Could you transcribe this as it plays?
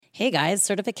Hey guys,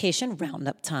 certification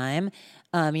roundup time.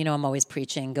 I'm always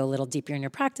preaching, go a little deeper in your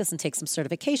practice and take some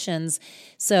certifications.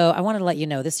 So I wanted to let you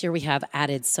know this year we have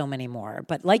added so many more.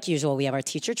 But like usual, we have our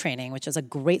teacher training, which is a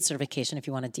great certification if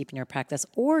you want to deepen your practice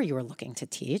or you are looking to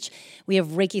teach. We have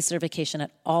Reiki certification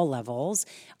at all levels.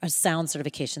 Our sound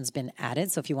certification's been added.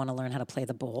 So if you want to learn how to play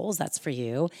the bowls, that's for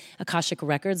you. Akashic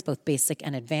Records, both basic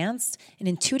and advanced. And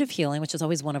intuitive healing, which is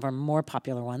always one of our more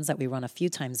popular ones that we run a few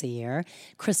times a year.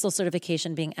 Crystal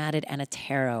certification being added and a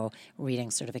tarot reading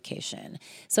certification.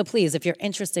 So please, if you're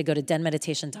interested, go to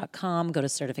denmeditation.com, go to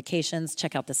certifications,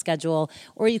 check out the schedule,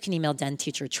 or you can email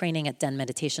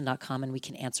denteachertraining@denmeditation.com and we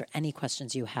can answer any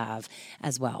questions you have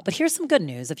as well. But here's some good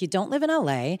news. If you don't live in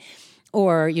LA,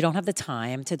 or you don't have the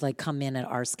time to come in at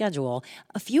our schedule,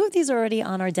 a few of these are already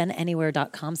on our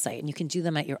denanywhere.com site, and you can do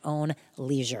them at your own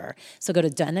leisure. So go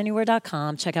to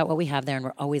denanywhere.com, check out what we have there, and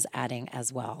we're always adding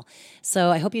as well.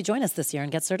 So I hope you join us this year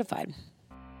and get certified.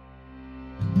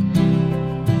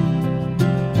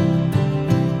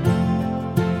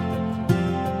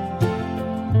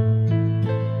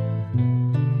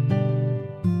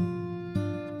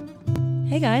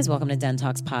 Hey guys, welcome to Den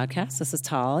Talks Podcast. This is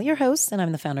Tal, your host, and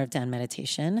I'm the founder of Den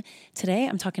Meditation. Today,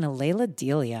 I'm talking to Laila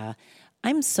Delia.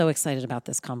 I'm so excited about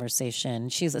this conversation.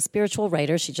 She's a spiritual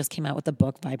writer. She just came out with the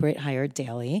book, Vibrate Higher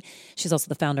Daily. She's also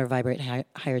the founder of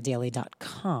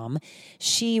VibrateHigherDaily.com.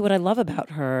 What I love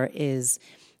about her is,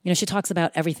 she talks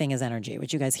about everything is energy,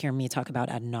 which you guys hear me talk about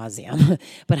ad nauseum,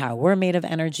 but how we're made of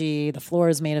energy, the floor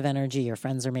is made of energy, your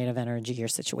friends are made of energy, your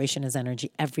situation is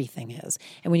energy, everything is.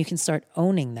 And when you can start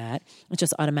owning that, it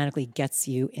just automatically gets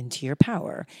you into your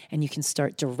power. And you can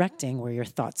start directing where your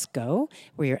thoughts go,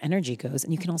 where your energy goes,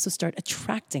 and you can also start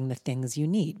attracting the things you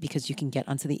need because you can get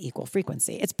onto the equal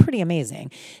frequency. It's pretty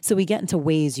amazing. So we get into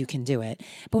ways you can do it.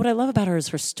 But what I love about her is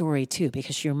her story too,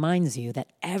 because she reminds you that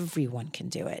everyone can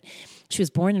do it. She was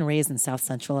born and raised in South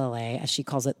Central LA, as she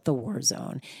calls it, the war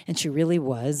zone. And she really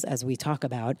was, as we talk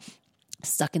about,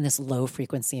 stuck in this low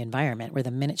frequency environment where the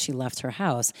minute she left her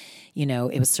house,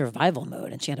 it was survival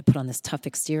mode and she had to put on this tough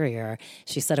exterior.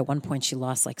 She said at one point she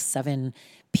lost 7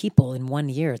 people in 1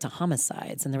 year to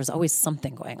homicides, and there was always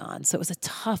something going on. So it was a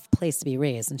tough place to be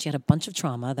raised. And she had a bunch of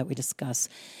trauma that we discuss,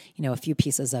 a few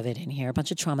pieces of it in here, a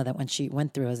bunch of trauma that when she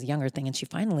went through as a younger thing, and she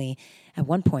finally, at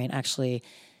one point, actually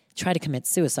tried to commit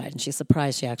suicide, and she's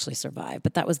surprised she actually survived.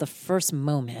 But that was the first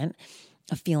moment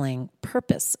of feeling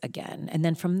purpose again. And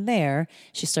then from there,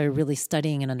 she started really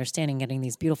studying and understanding, getting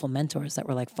these beautiful mentors that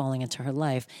were falling into her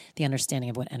life, the understanding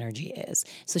of what energy is.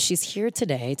 So she's here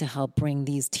today to help bring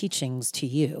these teachings to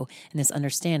you and this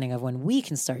understanding of when we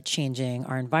can start changing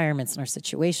our environments and our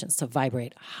situations to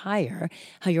vibrate higher,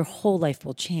 how your whole life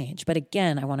will change. But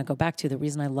again, I want to go back to the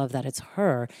reason I love that it's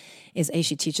her is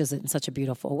she teaches it in such a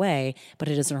beautiful way, but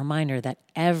it is a reminder that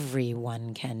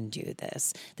everyone can do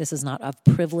this. This is not of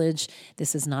privilege.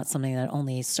 This is not something that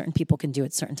only certain people can do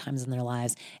at certain times in their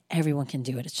lives. Everyone can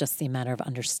do it. It's just the matter of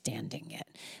understanding it.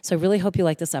 So I really hope you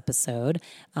like this episode.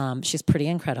 She's pretty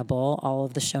incredible. All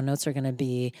of the show notes are going to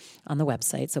be on the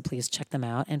website, so please check them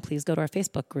out. And please go to our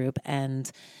Facebook group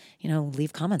and,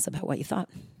 leave comments about what you thought.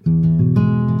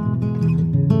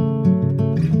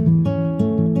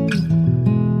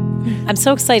 I'm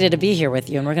so excited to be here with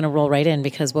you, and we're going to roll right in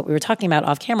because what we were talking about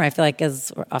off camera, I feel like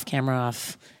is off camera,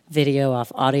 off video,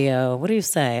 off audio. What do you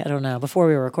say? I don't know. Before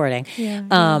we were recording,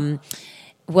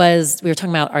 was we were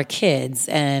talking about our kids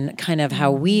and kind of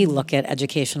how we look at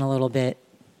education a little bit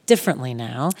differently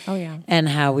now. Oh, yeah. And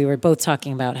how we were both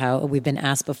talking about how we've been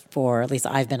asked before, at least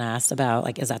I've been asked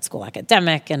about, is that school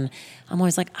academic? And I'm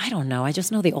always I don't know. I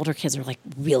just know the older kids are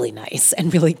really nice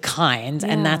and really kind. Yeah.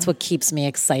 And that's what keeps me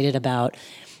excited about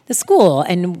the school.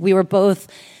 And we were both,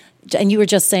 and you were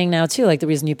just saying now too, the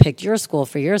reason you picked your school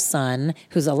for your son,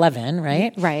 who's 11,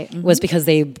 right? Right. Mm-hmm. Was because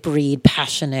they breed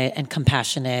passionate and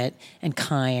compassionate and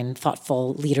kind,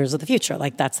 thoughtful leaders of the future.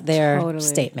 That's their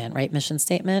statement, right? Mission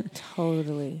statement.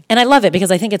 Totally. And I love it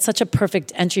because I think it's such a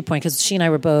perfect entry point because she and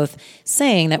I were both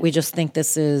saying that we just think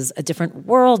this is a different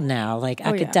world now.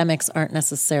 Academics aren't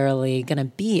necessarily going to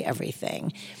be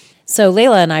everything. So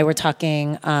Laila and I were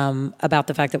talking about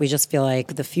the fact that we just feel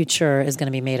like the future is going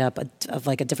to be made up of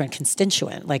a different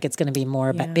constituent. It's going to be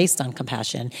more based on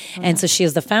compassion. And so she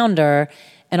is the founder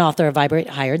an author of Vibrate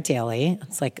Higher Daily.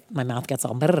 It's like my mouth gets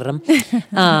all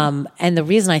and the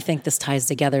reason I think this ties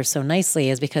together so nicely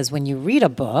is because when you read a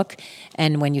book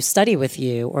and when you study with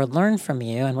you or learn from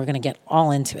you, and we're going to get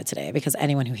all into it today because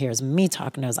anyone who hears me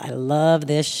talk knows I love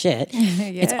this shit.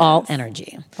 Yes. It's all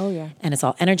energy. Oh, yeah. And it's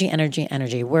all energy, energy,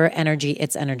 energy. We're energy,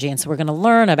 it's energy. And so we're going to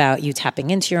learn about you tapping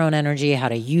into your own energy, how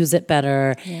to use it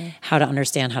better, how to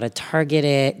understand how to target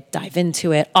it, dive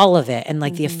into it, all of it. And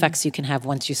like the effects you can have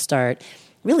once you start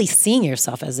really seeing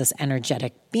yourself as this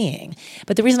energetic being.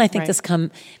 But the reason I think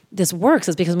this works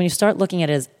is because when you start looking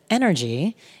at it as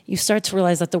energy, you start to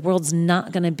realize that the world's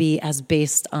not going to be as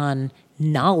based on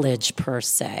knowledge per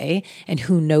se, and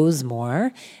who knows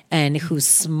more and who's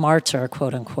smarter,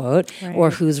 quote unquote, or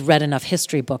who's read enough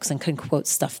history books and can quote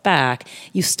stuff back.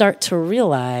 You start to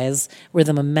realize where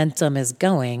the momentum is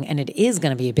going, and it is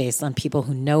going to be based on people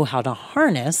who know how to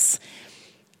harness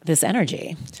this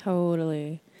energy.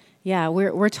 Totally. Yeah,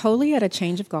 we're totally at a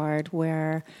change of guard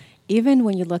where even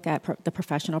when you look at the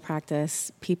professional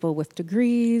practice, people with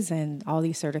degrees and all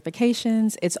these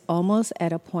certifications, it's almost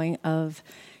at a point of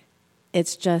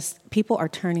it's just people are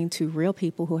turning to real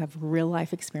people who have real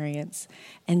life experience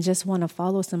and just want to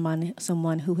follow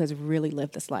someone who has really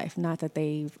lived this life. Not that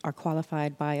they are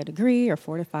qualified by a degree or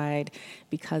fortified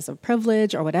because of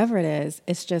privilege or whatever it is.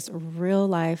 It's just real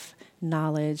life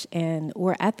knowledge. And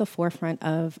we're at the forefront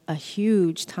of a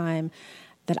huge time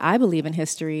that I believe in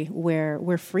history where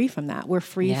we're free from that. We're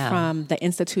free from the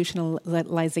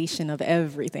institutionalization of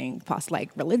everything,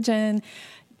 like religion,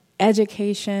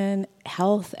 education,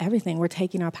 health, everything. We're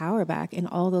taking our power back in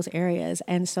all those areas.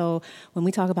 And so when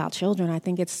we talk about children, I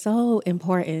think it's so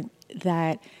important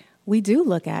that we do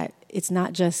look at, it's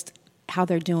not just how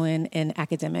they're doing in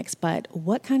academics, but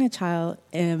what kind of child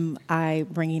am I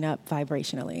bringing up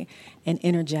vibrationally and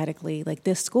energetically? Like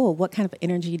this school, what kind of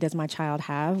energy does my child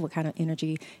have? What kind of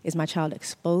energy is my child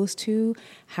exposed to?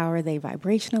 How are they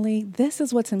vibrationally? This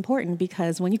is what's important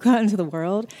because when you go out into the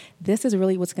world, this is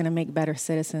really what's going to make better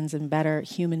citizens and better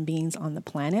human beings on the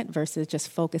planet versus just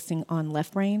focusing on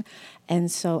left brain.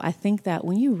 And so I think that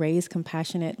when you raise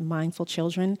compassionate, mindful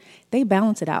children, they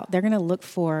balance it out. They're going to look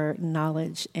for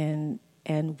knowledge and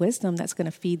wisdom that's going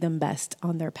to feed them best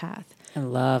on their path. I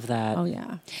love that. Oh,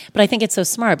 yeah. But I think it's so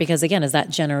smart because, again, as that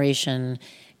generation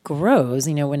grows,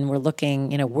 when we're looking,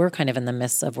 we're kind of in the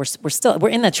midst of, we're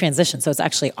in that transition. So it's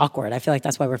actually awkward. I feel like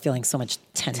that's why we're feeling so much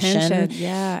tension.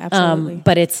 Yeah, absolutely.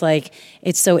 But it's like,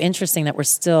 it's so interesting that we're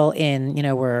still in,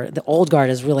 where the old guard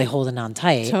is really holding on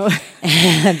tight,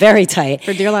 very tight.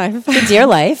 For dear life. For dear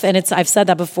life. And I've said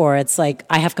that before. It's like,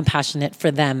 I have compassionate for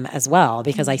them as well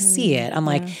because I see it. I'm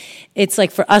like, it's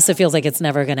like for us, it feels like it's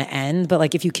never going to end. But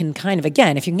like, if you can kind of,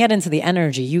 again, if you can get into the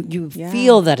energy, you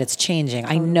feel that it's changing.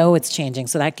 I know it's changing.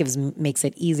 So that makes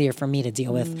it easier for me to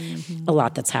deal with a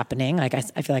lot that's happening. Like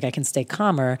I feel like I can stay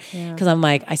calmer because I'm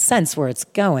like, I sense where it's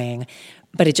going,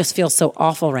 but it just feels so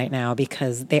awful right now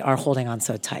because they are holding on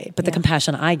so tight. But the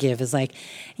compassion I give is like,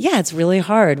 it's really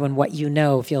hard when what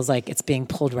feels like it's being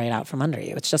pulled right out from under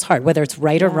you. It's just hard, whether it's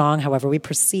right or wrong, however we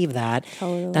perceive that.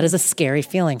 Totally. That is a scary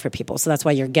feeling for people. So that's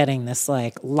why you're getting this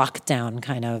like lockdown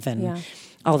kind of, and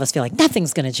all of us feel like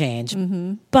nothing's going to change.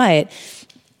 But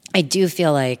I do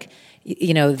feel like,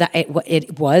 that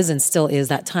it was and still is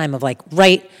that time of like,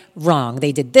 right, wrong.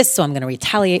 They did this, so I'm going to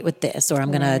retaliate with this, or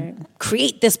I'm going to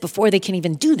create this before they can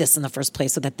even do this in the first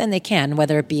place so that then they can,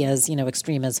 whether it be as,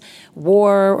 extreme as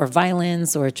war or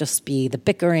violence or just be the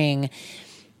bickering.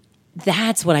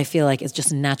 That's what I feel like is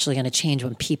just naturally going to change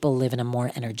when people live in a more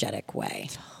energetic way.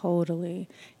 Totally.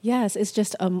 Yes, it's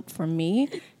just, for me,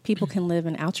 people can live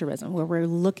in altruism where we're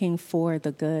looking for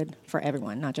the good for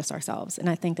everyone, not just ourselves. And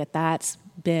I think that that's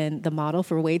been the model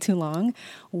for way too long,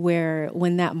 where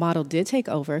when that model did take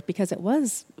over, because it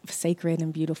was sacred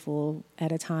and beautiful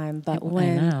at a time, but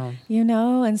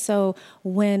and so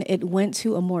when it went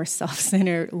to a more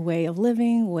self-centered way of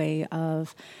living, way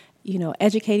of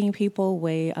educating people,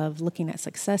 way of looking at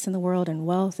success in the world and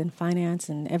wealth and finance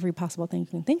and every possible thing you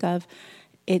can think of,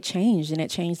 it changed, and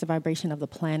it changed the vibration of the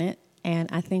planet. And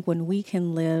I think when we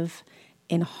can live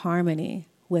in harmony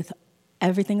with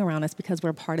everything around us because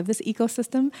we're part of this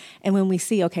ecosystem, and when we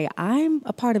see, okay, I'm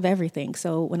a part of everything,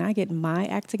 so when I get my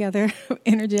act together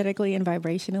energetically and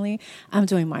vibrationally, I'm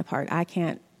doing my part. I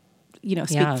can't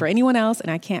speak for anyone else, and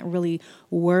I can't really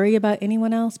worry about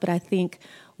anyone else. But I think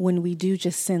when we do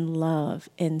just send love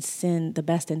and send the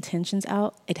best intentions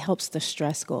out, it helps the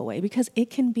stress go away, because it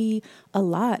can be a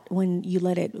lot when you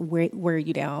let it wear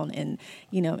you down, and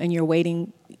and you're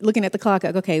waiting, looking at the clock,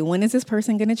 like, okay, when is this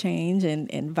person going to change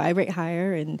and vibrate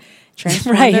higher and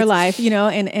transform their life?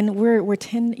 And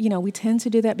we tend to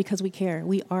do that because we care.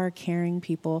 We are caring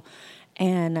people.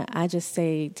 And I just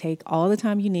say, take all the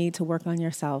time you need to work on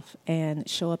yourself and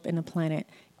show up in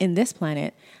this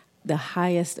planet, the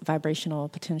highest vibrational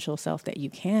potential self that you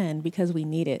can, because we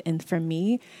need it. And for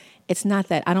me, it's not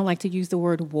that I don't like to use the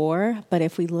word war, but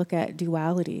if we look at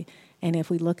duality, and if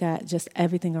we look at just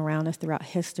everything around us throughout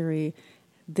history,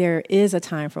 there is a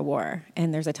time for war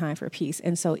and there's a time for peace.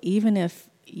 And so even if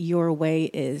your way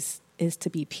is to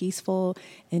be peaceful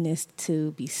and is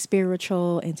to be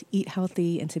spiritual and to eat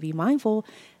healthy and to be mindful,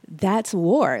 that's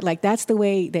war. Like, that's the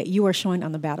way that you are showing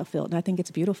on the battlefield. And I think it's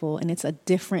beautiful. And it's a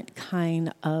different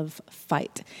kind of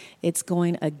fight. It's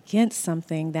going against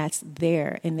something that's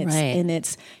there, and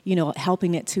it's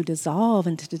helping it to dissolve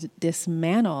and to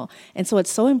dismantle. And so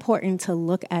it's so important to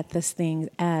look at this thing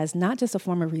as not just a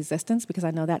form of resistance, because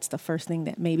I know that's the first thing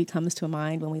that maybe comes to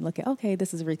mind when we look at, okay,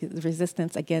 this is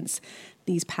resistance against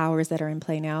these powers that are in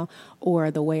play now, or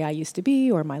the way I used to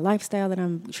be, or my lifestyle that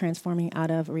I'm transforming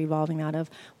out of or evolving out of.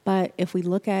 But if we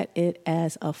look at it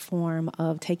as a form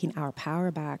of taking our power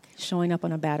back, showing up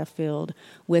on a battlefield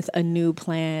with a new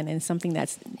plan and something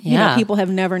that's people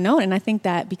have never known. And I think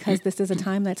that because this is a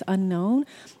time that's unknown,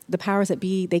 the powers that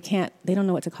be, they don't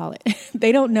know what to call it.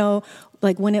 They don't know.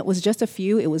 Like, when it was just a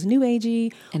few, it was new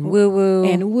agey and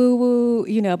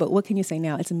woo-woo, but what can you say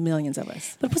now? It's millions of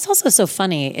us. But what's also so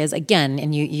funny is, again,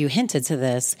 and you hinted to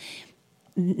this,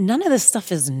 none of this stuff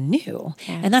is new.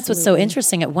 Absolutely. And that's what's so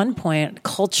interesting. At one point,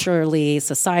 culturally,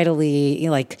 societally,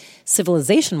 like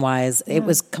civilization-wise, it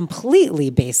was completely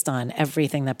based on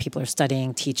everything that people are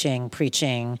studying, teaching,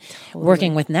 preaching,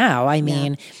 working with now. I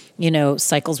mean,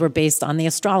 cycles were based on the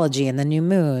astrology and the new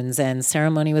moons, and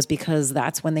ceremony was because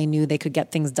that's when they knew they could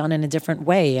get things done in a different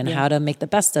way and how to make the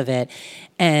best of it.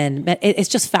 And it's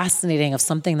just fascinating of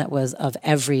something that was of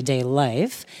everyday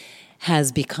life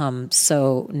has become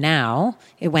so now,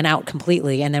 it went out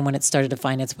completely. And then when it started to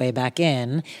find its way back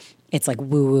in, it's like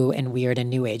woo-woo and weird and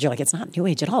new age. You're like, it's not new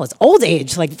age at all. It's old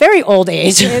age, like very old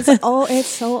age. It's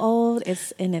so old.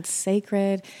 It's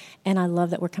sacred. And I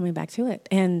love that we're coming back to it.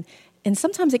 And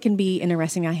sometimes it can be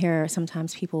interesting. I hear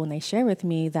sometimes people, when they share with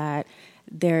me, that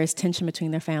there's tension between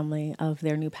their family of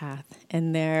their new path.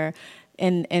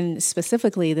 And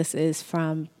specifically, this is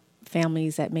from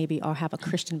families that maybe have a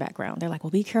Christian background. They're like,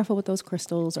 well, be careful with those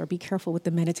crystals, or be careful with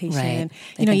the meditation. Right.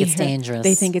 They think it's dangerous.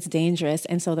 They think it's dangerous.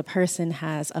 And so the person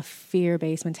has a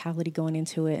fear-based mentality going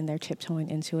into it, and they're tiptoeing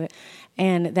into it.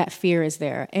 And that fear is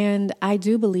there. And I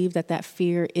do believe that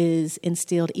fear is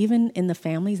instilled even in the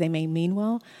families. They may mean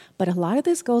well, but a lot of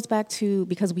this goes back to,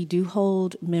 because we do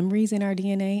hold memories in our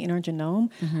DNA, in our genome,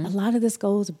 a lot of this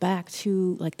goes back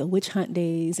to like the witch hunt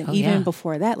days, and even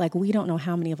before that. Like, we don't know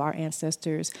how many of our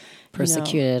ancestors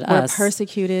persecuted were us.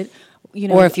 Persecuted.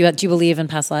 Or do you believe in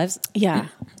past lives? Yeah,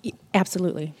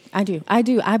 absolutely. I do.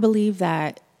 I believe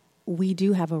that we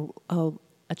do have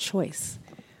a choice,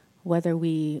 whether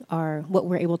what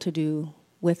we're able to do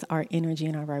with our energy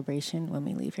and our vibration when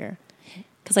we leave here.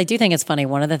 Because I do think it's funny.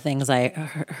 One of the things I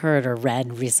heard or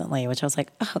read recently, which I was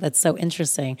like, oh, that's so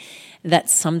interesting, that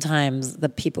sometimes the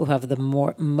people who have the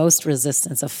most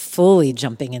resistance of fully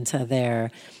jumping into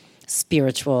their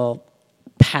spiritual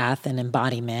path and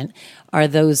embodiment are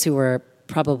those who were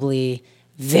probably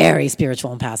very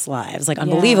spiritual in past lives, like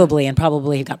unbelievably, and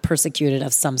probably got persecuted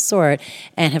of some sort,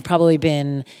 and have probably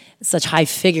been such high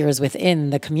figures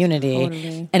within the community.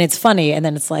 Totally. And it's funny. And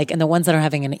then it's like, and the ones that are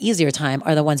having an easier time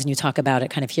are the ones, and you talk about it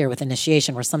kind of here with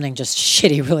initiation, where something just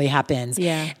shitty really happens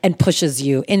and pushes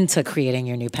you into creating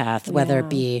your new path, whether it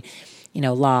be,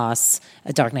 loss,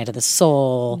 a dark night of the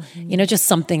soul, just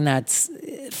something that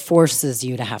forces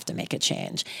you to have to make a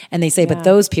change. And they say, but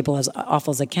those people, as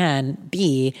awful as it can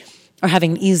be, are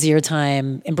having an easier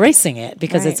time embracing it,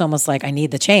 because it's almost like, I need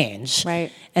the change.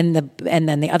 Right. And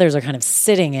then the others are kind of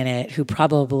sitting in it, who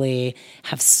probably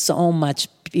have so much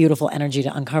beautiful energy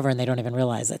to uncover, and they don't even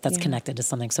realize it. That's connected to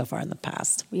something so far in the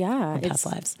past. Yeah. Past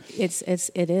lives.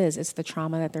 It is. It's the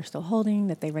trauma that they're still holding,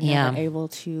 that they were never able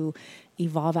to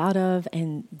evolve out of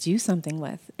and do something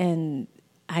with. And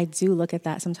I do look at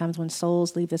that sometimes when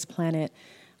souls leave this planet.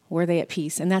 Were they at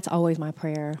peace? And that's always my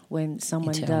prayer when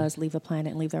someone does leave the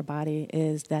planet and leave their body,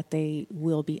 is that they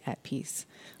will be at peace.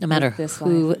 No matter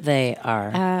who they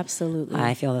are. Absolutely.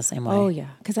 I feel the same way. Oh, yeah.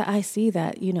 Because I see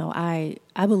that, I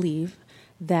believe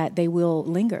that they will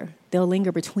linger. They'll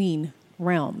linger between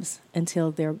realms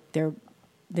until their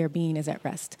being is at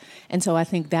rest. And so I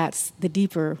think that's the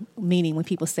deeper meaning when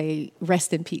people say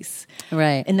rest in peace.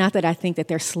 Right. And not that I think that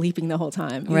they're sleeping the whole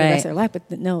time, right. That's their life,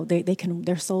 but no, they can,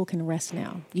 their soul can rest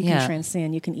now. You can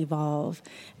transcend, you can evolve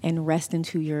and rest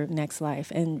into your next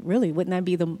life. And really, wouldn't that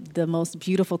be the most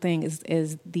beautiful thing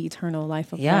is the eternal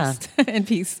life of rest and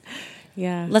peace.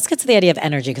 Yeah. Let's get to the idea of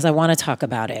energy, because I want to talk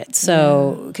about it.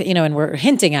 So, and we're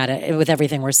hinting at it with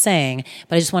everything we're saying,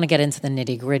 but I just want to get into the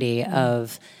nitty gritty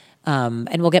of,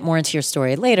 and we'll get more into your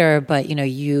story later, but,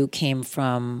 you came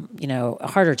from, a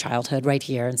harder childhood right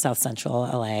here in South Central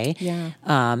LA,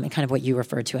 and kind of what you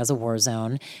referred to as a war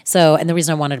zone. So, and the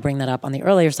reason I wanted to bring that up on the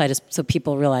earlier side is so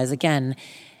people realize again,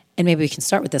 and maybe we can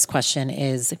start with this question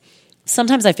is,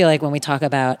 sometimes I feel like when we talk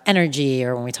about energy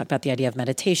or when we talk about the idea of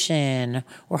meditation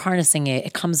or harnessing it,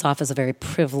 it comes off as a very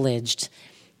privileged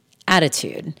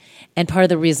attitude. And part of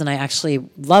the reason I actually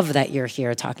love that you're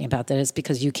here talking about that is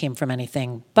because you came from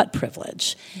anything but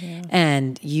privilege. Yeah.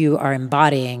 And you are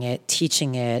embodying it,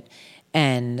 teaching it,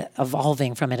 and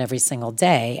evolving from it every single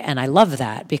day. And I love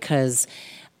that because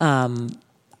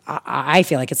I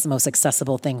feel like it's the most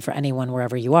accessible thing for anyone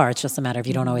wherever you are. It's just a matter of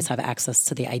you don't always have access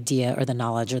to the idea or the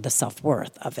knowledge or the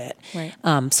self-worth of it. Right.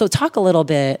 So talk a little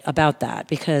bit about that,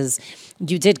 because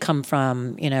you did come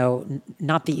from,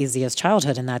 not the easiest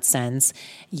childhood in that sense.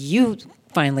 You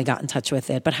finally got in touch with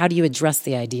it, but how do you address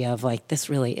the idea of like, this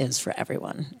really is for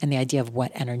everyone, and the idea of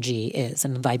what energy is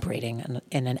and vibrating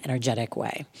in an energetic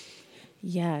way?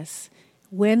 Yes.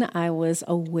 When I was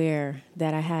aware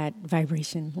that I had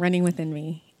vibration running within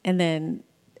me, and then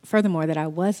furthermore that I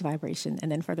was vibration,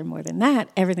 and then furthermore than that,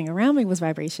 everything around me was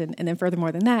vibration, and then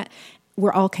furthermore than that,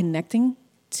 we're all connecting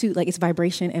to, like, it's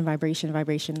vibration and vibration,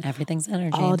 vibration. Everything's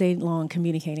energy. All day long,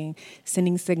 communicating,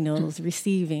 sending signals,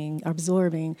 receiving,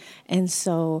 absorbing. And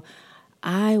so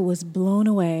I was blown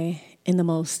away in the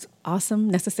most awesome,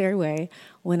 necessary way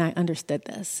when I understood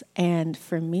this. And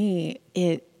for me,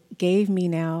 it gave me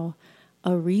now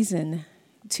a reason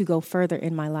to go further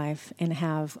in my life and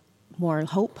have more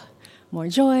hope, more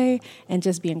joy, and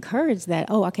just be encouraged that,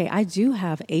 oh, okay, I do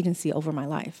have agency over my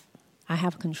life. I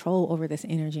have control over this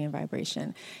energy and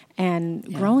vibration.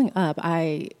 And growing up,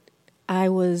 I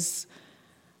was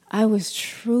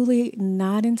truly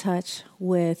not in touch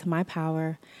with my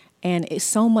power. And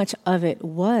so much of it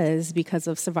was because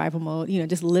of survival mode,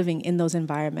 just living in those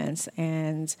environments.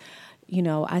 And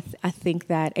I think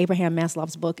that Abraham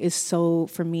Maslow's book is so,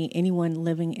 for me, anyone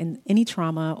living in any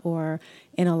trauma or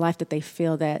in a life that they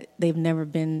feel that they've never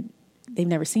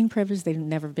seen privilege, they've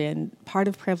never been part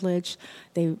of privilege,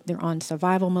 they're on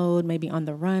survival mode, maybe on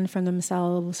the run from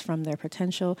themselves, from their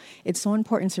potential. It's so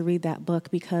important to read that book,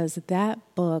 because that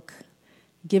book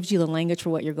gives you the language for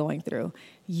what you're going through.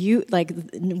 You, like,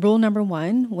 rule number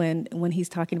one, when he's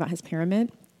talking about his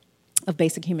pyramid of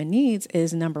basic human needs,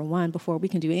 is number one, before we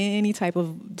can do any type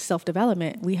of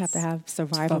self-development, we have to have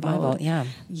survival mode.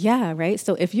 Yeah, right?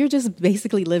 So if you're just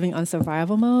basically living on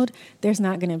survival mode, there's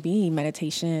not going to be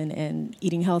meditation and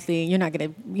eating healthy. You're not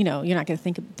going to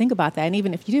think about that. And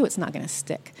even if you do, it's not going to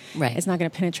stick. Right. It's not going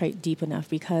to penetrate deep enough,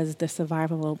 because the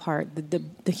survival mode part,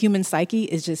 the human psyche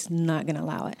is just not going to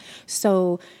allow it.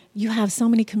 So you have so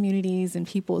many communities and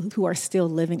people who are still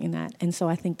living in that. And so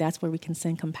I think that's where we can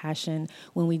send compassion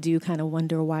when we do kind of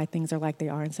wonder why things are like they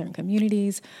are in certain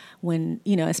communities. When,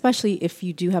 especially if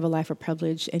you do have a life of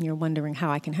privilege and you're wondering how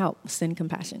I can help, send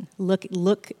compassion.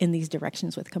 Look in these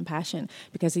directions with compassion,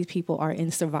 because these people are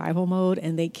in survival mode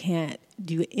and they can't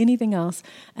do anything else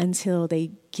until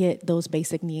they get those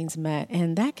basic needs met.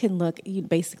 And that can look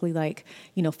basically like,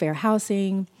 fair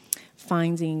housing,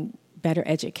 finding better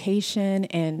education.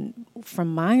 And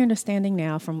from my understanding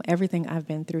now, from everything I've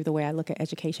been through, the way I look at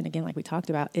education, again, like we talked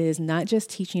about, is not just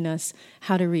teaching us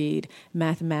how to read,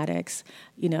 mathematics,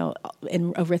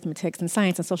 and arithmetics and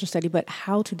science and social study, but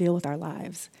how to deal with our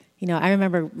lives. I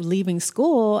remember leaving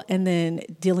school and then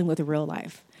dealing with real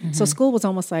life. Mm-hmm. So school was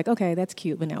almost like, okay, that's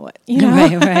cute, but now what?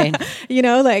 Right.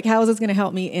 Like, how is this going to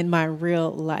help me in my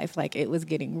real life? Like, it was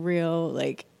getting real,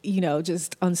 like,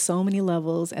 just on so many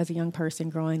levels as a young person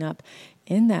growing up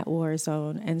in that war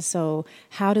zone. And so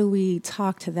how do we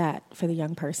talk to that for the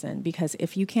young person? Because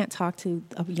if you can't talk to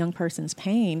a young person's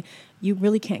pain, you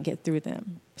really can't get through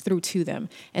to them.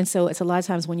 And so it's a lot of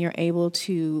times when you're able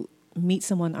to meet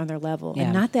someone on their level,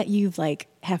 and not that you've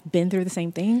have been through the same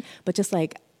thing, but just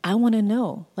I want to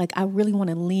know, I really want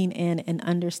to lean in and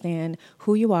understand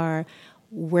who you are,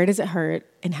 where does it hurt,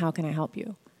 and how can I help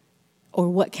you? Or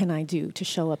what can I do to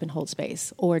show up and hold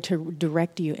space, or to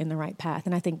direct you in the right path?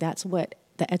 And I think that's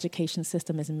the education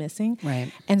system is missing.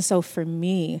 Right. And so for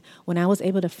me, when I was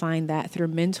able to find that through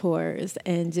mentors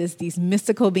and just these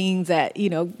mystical beings that,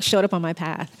 showed up on my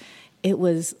path, it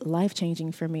was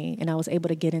life-changing for me. And I was able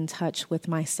to get in touch with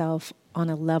myself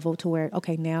on a level to where,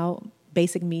 okay, now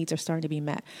basic needs are starting to be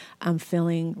met. I'm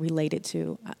feeling related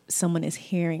to. Someone is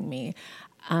hearing me.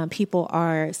 People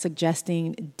are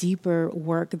suggesting deeper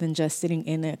work than just sitting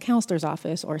in a counselor's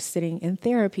office or sitting in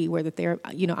therapy where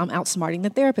I'm outsmarting the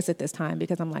therapist at this time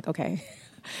because I'm like, okay,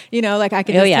 I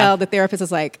can just tell the therapist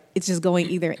is like, it's just going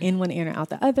either in one ear and out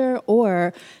the other,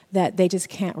 or that they just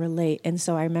can't relate. And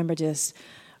so I remember just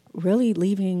really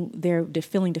leaving there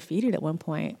feeling defeated at one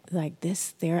point, like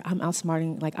I'm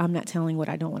outsmarting, like I'm not telling what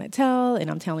I don't want to tell, and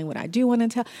I'm telling what I do want to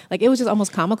tell. Like it was just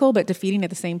almost comical, but defeating at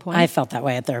the same point. I felt that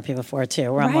way at therapy before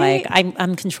too, where I'm like,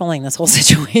 I'm controlling this whole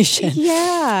situation.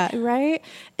 Yeah, right.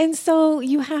 And so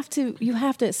you have to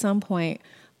at some point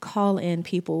call in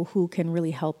people who can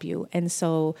really help you. And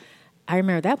so I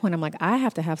remember at that point, I'm like, I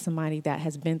have to have somebody that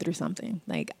has been through something.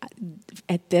 Like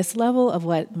at this level of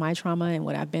what my trauma and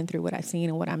what I've been through, what I've seen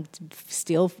and what I'm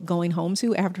still going home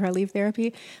to after I leave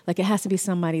therapy, like it has to be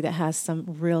somebody that has some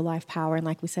real life power. And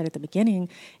like we said at the beginning,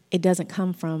 it doesn't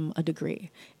come from a degree.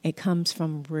 It comes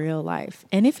from real life.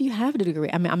 And if you have a degree,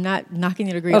 I mean, I'm not knocking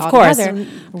the degree altogether,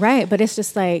 right? But it's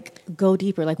just like, go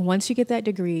deeper. Like once you get that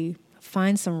degree,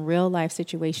 find some real life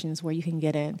situations where you can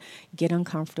get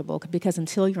uncomfortable, because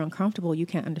until you're uncomfortable, you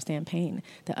can't understand pain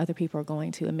that other people are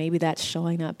going to. And maybe that's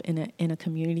showing up in a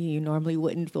community you normally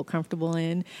wouldn't feel comfortable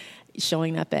in,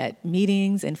 showing up at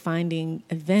meetings and finding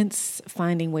events,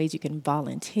 finding ways you can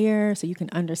volunteer so you can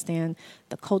understand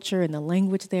the culture and the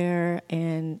language there.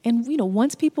 And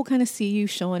once people kind of see you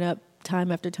showing up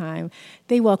time after time,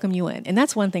 they welcome you in. And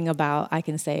that's one thing about, I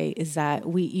can say, is that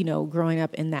we, growing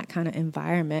up in that kind of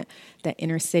environment, that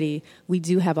inner city, we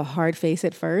do have a hard face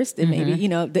at first, and maybe,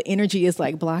 the energy is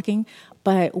like blocking.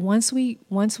 But once we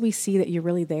see that you're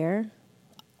really there,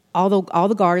 all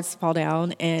the guards fall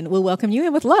down and we'll welcome you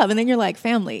in with love. And then you're like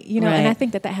family, Right. And I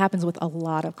think that happens with a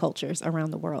lot of cultures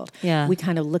around the world. Yeah. We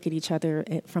kind of look at each other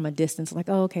from a distance like,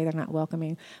 oh, okay, they're not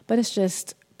welcoming. But it's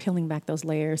just peeling back those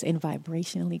layers and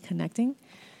vibrationally connecting.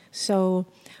 So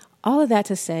all of that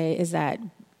to say is that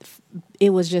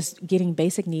it was just getting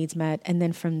basic needs met, and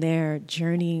then from there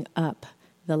journeying up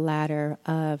the ladder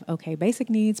of, okay, basic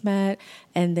needs met,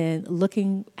 and then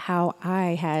looking how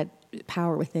I had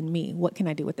power within me. What can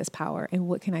I do with this power? And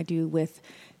what can I do with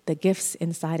the gifts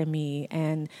inside of me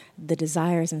and the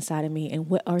desires inside of me? And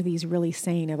what are these really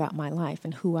saying about my life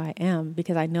and who I am?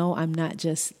 Because I know I'm not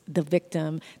just the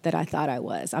victim that I thought I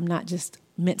was. I'm not just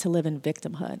meant to live in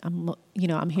victimhood.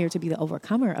 I'm here to be the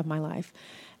overcomer of my life.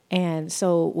 And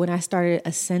so when I started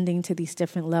ascending to these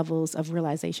different levels of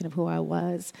realization of who I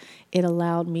was, it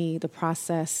allowed me the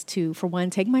process to, for one,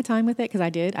 take my time with it, because I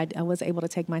did. I was able to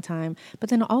take my time, but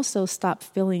then also stop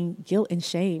feeling guilt and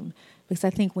shame. Because I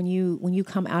think when you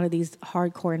come out of these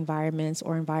hardcore environments,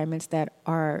 or environments that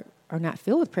are not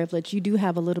filled with privilege, you do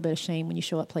have a little bit of shame when you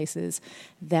show up places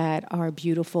that are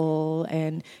beautiful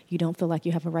and you don't feel like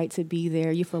you have a right to be there.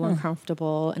 You feel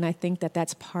uncomfortable. And I think that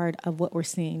that's part of what we're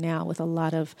seeing now with a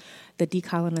lot of the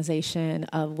decolonization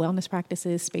of wellness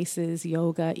practices, spaces,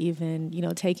 yoga, even,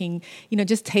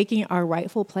 taking our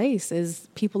rightful place as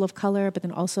people of color, but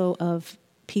then also of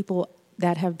people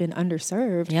that have been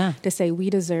underserved, to say we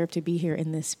deserve to be here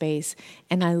in this space.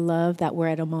 And I love that we're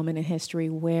at a moment in history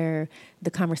where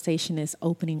the conversation is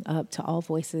opening up to all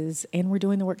voices and we're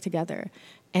doing the work together.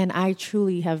 And I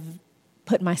truly have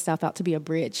put myself out to be a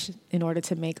bridge in order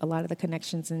to make a lot of the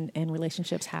connections and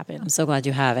relationships happen. I'm so glad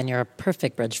you have, and you're a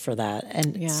perfect bridge for that.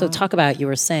 And so talk about, you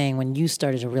were saying when you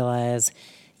started to realize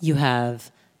you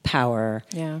have power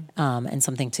and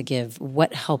something to give,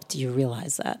 what helped you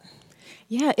realize that?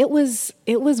 Yeah, it was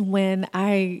when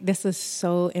this is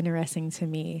so interesting to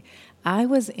me. I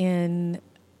was in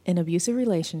an abusive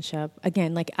relationship.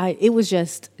 Again, it was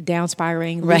just down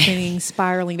spiraling,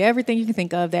 everything you can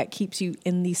think of that keeps you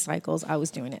in these cycles. I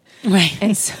was doing it. Right.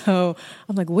 And so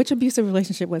I'm like, which abusive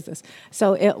relationship was this?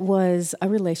 So it was a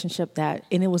relationship and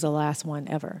it was the last one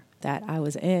ever that I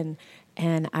was in.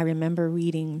 And I remember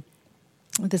reading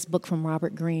this book from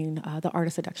Robert Greene, The Art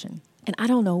of Seduction. And I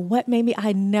don't know what made me,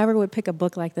 I never would pick a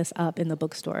book like this up in the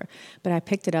bookstore, but I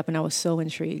picked it up and I was so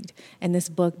intrigued. And this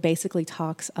book basically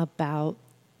talks about,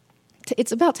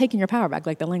 it's about taking your power back,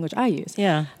 like the language I use.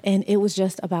 Yeah. And it was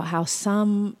just about how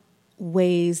some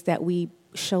ways that we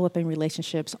show up in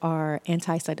relationships are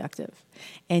anti-seductive.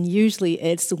 And usually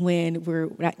it's when we're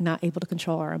not able to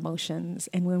control our emotions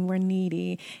and when we're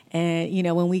needy and,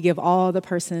 when we give the other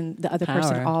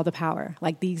person all the power.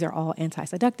 Like these are all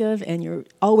anti-seductive and you're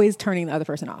always turning the other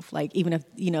person off. Like even if,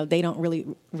 they don't really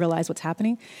realize what's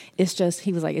happening,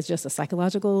 he was like, it's just a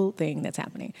psychological thing that's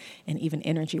happening and even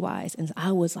energy wise. And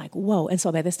I was like, whoa. And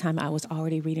so by this time I was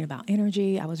already reading about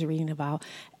energy. I was reading about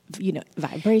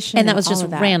vibration. And that was just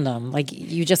random. Like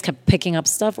you just kept picking up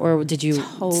stuff, or did you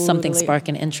something spark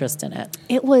an interest in it?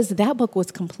 That book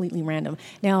was completely random.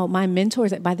 Now my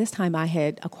mentors, by this time I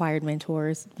had acquired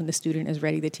mentors. When the student is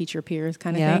ready, the teacher appears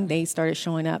kind of thing. They started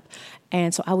showing up.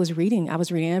 And so I was reading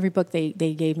every book they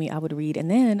gave me, I would read. And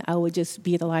then I would just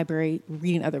be at the library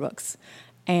reading other books.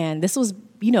 And this was,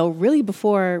 really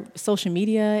before social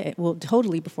media.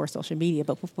 Totally before social media,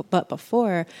 but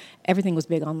before everything was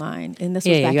big online. And this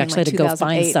was back you in actually had to go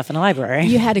find stuff in a library.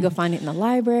 You had to go find it in the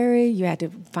library. You had to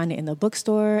find it in the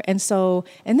bookstore. And so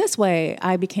in this way,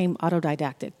 I became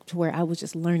autodidactic to where I was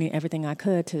just learning everything I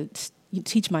could to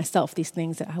teach myself these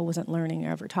things that I wasn't learning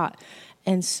or ever taught.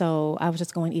 And so I was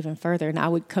just going even further. And I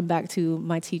would come back to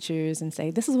my teachers and say,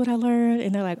 this is what I learned.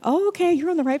 And they're like, oh, okay, you're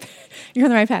on the right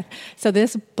path. So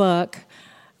this book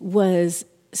was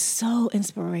so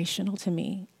inspirational to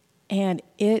me. And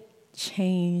it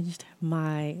changed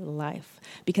my life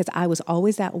because I was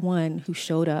always that one who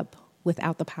showed up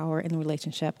without the power in the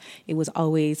relationship. It was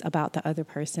always about the other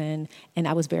person. And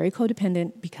I was very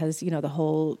codependent because, the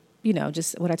whole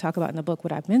just what I talk about in the book,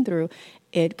 what I've been through,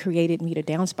 it created me to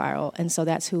down spiral. And so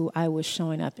that's who I was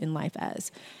showing up in life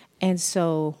as. And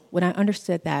so when I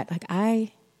understood that,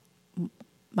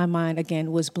 my mind,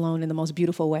 again, was blown in the most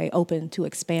beautiful way, open to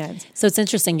expand. So it's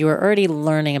interesting. You were already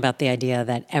learning about the idea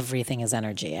that everything is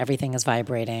energy. Everything is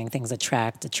vibrating. Things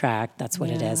attract. That's what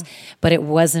it is. But it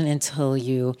wasn't until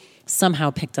you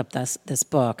somehow picked up this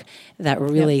book that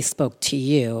really spoke to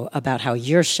you about how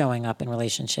you're showing up in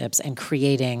relationships and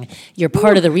creating, you're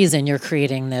part of the reason you're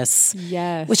creating this.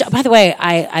 Yes. Which, by the way,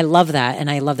 I love that. And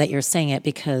I love that you're saying it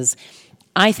because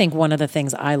I think one of the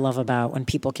things I love about when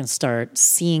people can start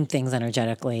seeing things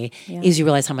energetically is you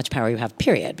realize how much power you have,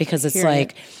 period. Because it's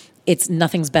like, it's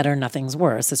nothing's better, nothing's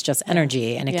worse. It's just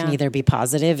energy. And it can either be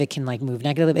positive, it can like move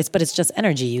negatively, but it's just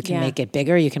energy. You can make it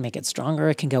bigger, you can make it stronger,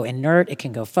 it can go inert, it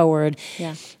can go forward.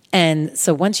 Yeah. And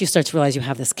so once you start to realize you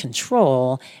have this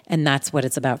control and that's what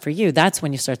it's about for you, that's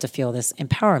when you start to feel this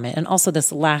empowerment and also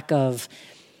this lack of,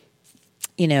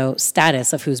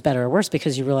 status of who's better or worse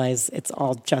because you realize it's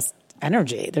all just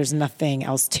energy. There's nothing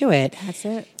else to it. That's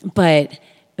it. But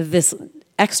this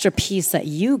extra piece that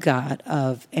you got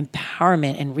of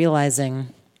empowerment and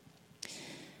realizing,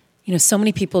 so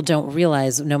many people don't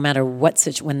realize no matter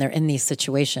what when they're in these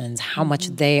situations, how much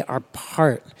they are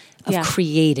part of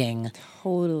creating.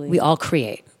 Totally. We all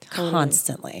create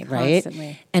constantly, right?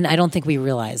 Constantly. And I don't think we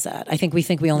realize that. I think we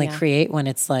think we only create when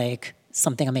it's like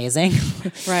something amazing.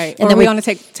 Right. And then we want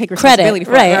to take responsibility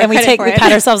for it. Right. And we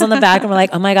pat ourselves on the back and we're like,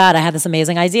 oh my God, I had this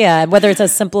amazing idea. And whether it's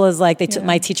as simple as like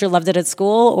my teacher loved it at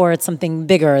school or it's something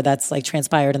bigger that's like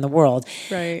transpired in the world.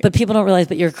 Right. But people don't realize,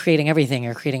 but you're creating everything.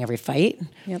 You're creating every fight.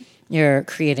 Yep. You're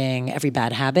creating every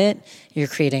bad habit. You're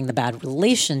creating the bad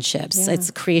relationships. Yeah.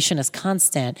 Creation is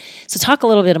constant. So talk a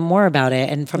little bit more about it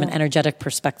and from an energetic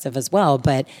perspective as well.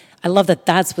 But I love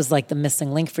that was like the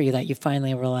missing link for you, that you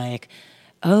finally were like,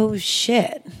 oh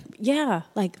shit. Yeah,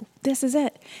 like this is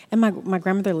it. And my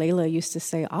grandmother Layla used to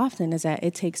say often is that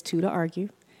it takes two to argue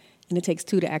and it takes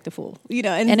two to act a fool.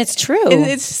 And it's true. And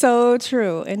it's so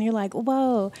true. And you're like,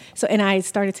 whoa. So and I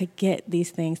started to get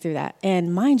these things through that.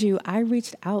 And mind you, I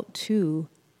reached out to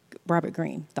Robert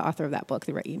Greene, the author of that book,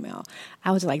 through email.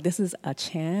 I was like, this is a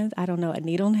chance. I don't know, a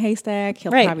needle in a haystack.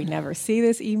 He'll probably never see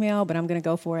this email, but I'm going to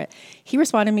go for it. He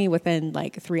responded to me within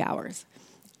like 3 hours.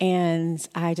 And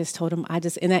I just told him,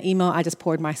 in that email, I just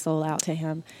poured my soul out to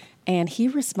him. And he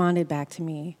responded back to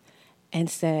me and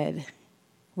said,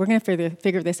 we're going to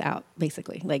figure this out,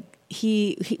 basically. Like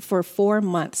he for 4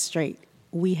 months straight,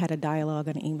 we had a dialogue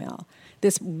on email.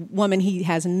 This woman he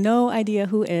has no idea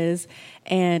who is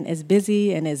and as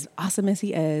busy and as awesome as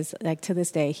he is, like to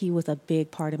this day, he was a big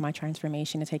part of my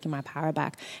transformation and taking my power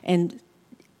back. And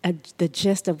the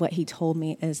gist of what he told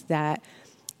me is that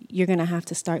you're going to have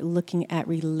to start looking at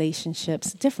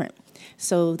relationships different.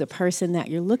 So the person that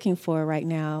you're looking for right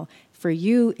now, for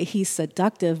you, he's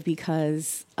seductive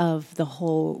because of the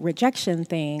whole rejection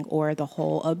thing or the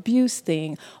whole abuse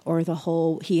thing or the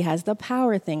whole he has the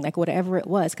power thing, like whatever it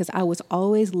was. Because I was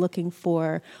always looking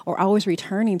for or always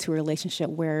returning to a relationship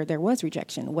where there was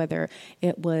rejection, whether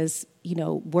it was,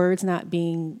 words not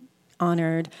being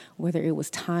honored, whether it was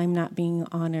time not being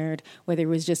honored, whether it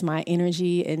was just my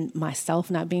energy and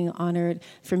myself not being honored,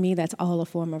 for me, that's all a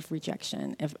form of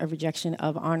rejection, a rejection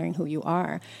of honoring who you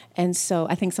are. And so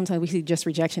I think sometimes we see just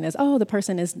rejection as, oh, the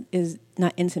person is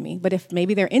not into me. But if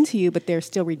maybe they're into you, but they're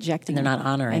still rejecting and they're not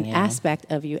honoring an aspect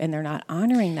of you, and they're not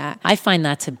honoring that. I find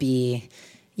that to be,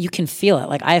 you can feel it.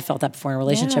 Like I have felt that before in a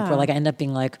relationship where like I end up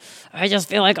being like, I just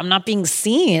feel like I'm not being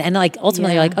seen. And like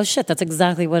ultimately you're like, oh shit, that's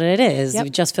exactly what it is. Yep. You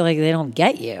just feel like they don't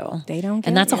get you. They don't get you.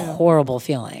 And that's a horrible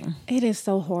feeling. It is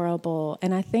so horrible.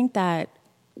 And I think that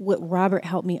what Robert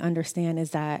helped me understand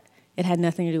is that it had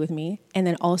nothing to do with me. And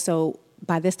then also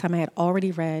by this time I had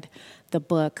already read the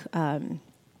book,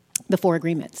 The 4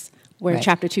 Agreements, where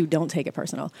chapter 2, don't take it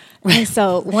personal. And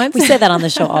so once we say that on the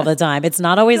show all the time. It's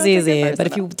not always easy, but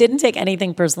if you didn't take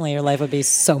anything personally, your life would be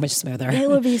so much smoother. It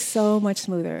would be so much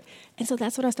smoother. And so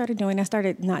that's what I started doing. I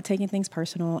started not taking things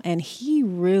personal. And he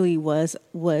really was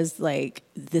like,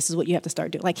 this is what you have to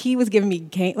start doing. Like he was giving me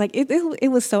game. Like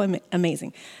it was so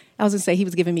amazing. I was going to say he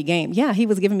was giving me game. Yeah, he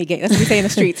was giving me game. That's what we say in the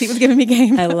streets. He was giving me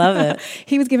game. I love it.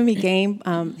 He was giving me game.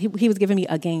 He was giving me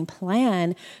a game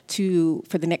plan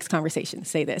for the next conversation.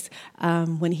 Say this.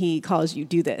 When he calls you,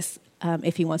 do this.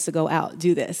 If he wants to go out,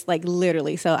 do this. Like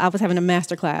literally. So I was having a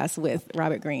master class with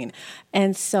Robert Greene.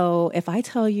 And so if I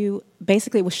tell you,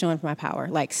 basically it was showing my power.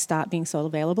 Like stop being so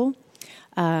available.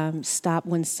 Stop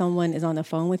when someone is on the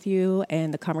phone with you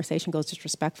and the conversation goes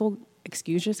disrespectful.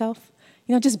 Excuse yourself.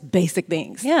 You know, just basic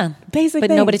things. Yeah. Basic things.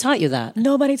 But nobody taught you that.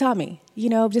 Nobody taught me, you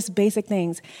know, just basic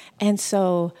things. And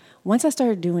so once I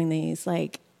started doing these,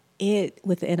 like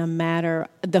within a matter,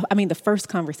 the first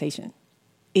conversation,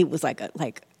 it was like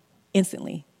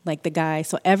instantly, like the guy.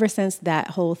 So ever since that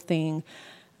whole thing,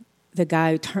 the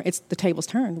tables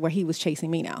turned where he was chasing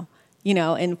me now, you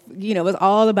know, and, you know, it was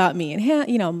all about me and him,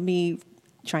 you know, me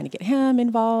trying to get him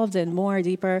involved and more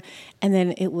deeper. And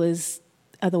then it was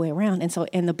other way around. And so,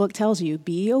 and the book tells you,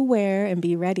 be aware and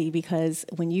be ready, because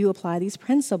when you apply these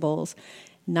principles,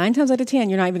 9 times out of 10,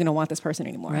 you're not even going to want this person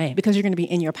anymore, right? Because you're going to be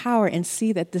in your power and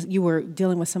see that you were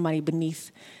dealing with somebody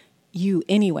beneath you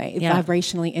anyway,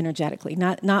 vibrationally, energetically,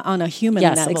 not on a human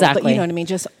level, exactly. But you know what I mean?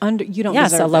 Just you don't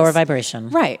deserve a lower this. Vibration.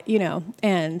 Right, you know,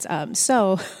 and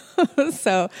so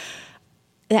that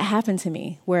happened to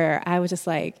me where I was just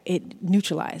like, it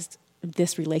neutralized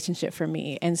this relationship for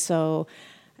me. And so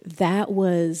that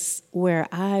was where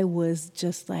I was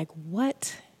just like,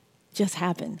 what just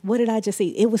happened? What did I just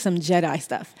see? It was some Jedi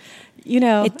stuff, you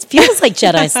know? It feels like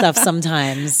Jedi stuff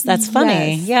sometimes. That's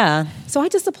funny. Yes. Yeah. So I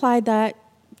just applied that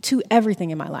to everything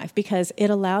in my life because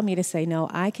it allowed me to say, no,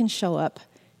 I can show up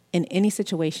in any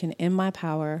situation in my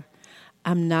power.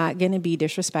 I'm not going to be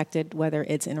disrespected, whether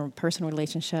it's in a personal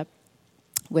relationship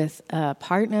with a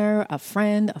partner, a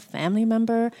friend, a family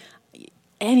member,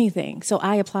 anything. So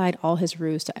I applied all his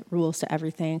rules to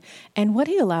everything. And what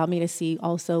he allowed me to see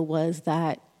also was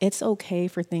that it's okay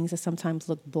for things that sometimes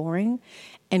look boring.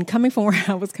 And coming from where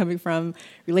I was coming from,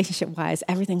 relationship-wise,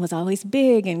 everything was always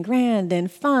big and grand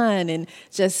and fun and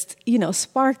just, you know,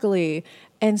 sparkly.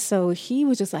 And so he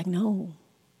was just like, no,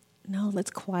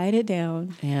 let's quiet it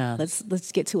down. Yeah.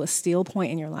 Let's get to a still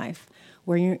point in your life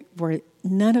where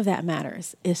none of that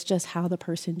matters. It's just how the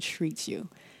person treats you.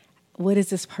 What is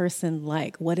this person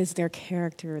like? What is their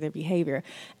character, their behavior?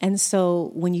 And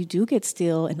so when you do get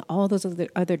still and all those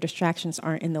other distractions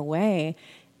aren't in the way,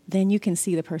 then you can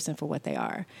see the person for what they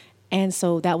are. And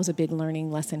so that was a big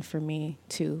learning lesson for me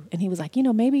too. And he was like, you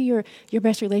know, maybe your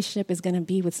best relationship is going to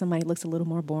be with somebody who looks a little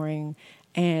more boring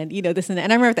and, you know, this and that.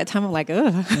 And I remember at that time, I'm like,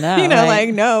 ugh, no, you know, right?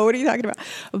 Like, no, what are you talking about?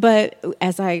 But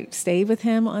as I stayed with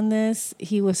him on this,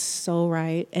 he was so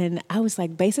right. And I was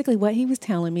like, basically what he was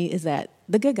telling me is that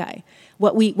the good guy,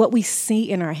 what we see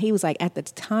in he was like, at the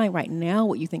time right now,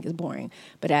 what you think is boring,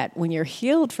 but when you're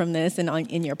healed from this and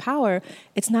in your power,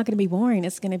 it's not going to be boring.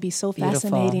 It's going to be so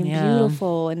fascinating,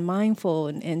 beautiful and mindful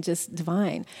and just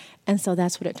divine. And so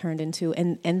that's what it turned into.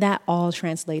 And that all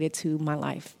translated to my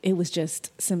life. It was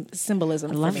just some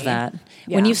symbolism. I love for me. that.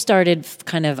 Yeah. When you started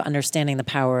kind of understanding the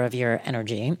power of your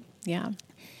energy. Yeah.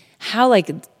 How,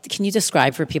 can you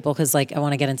describe for people? Because, I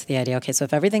want to get into the idea. Okay, so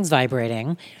if everything's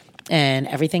vibrating and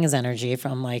everything is energy,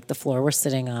 from the floor we're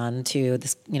sitting on to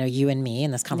this, you and me,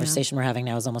 and this conversation we're having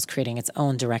now is almost creating its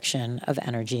own direction of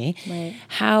energy. Right.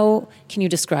 How can you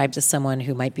describe to someone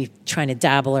who might be trying to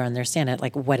dabble or understand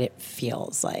it, what it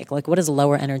feels like? What does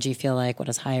lower energy feel like? What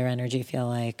does higher energy feel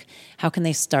like? How can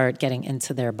they start getting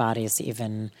into their bodies to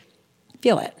even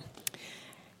feel it?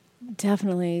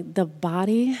 Definitely. The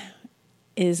body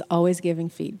is always giving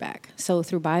feedback. So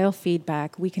through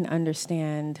biofeedback, we can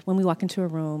understand when we walk into a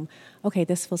room, okay,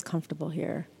 this feels comfortable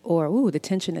here. Or, ooh, the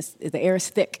air is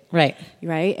thick. Right.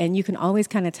 Right? And you can always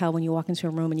kind of tell when you walk into a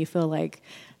room and you feel like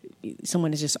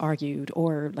someone has just argued.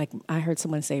 Or like I heard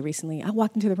someone say recently, I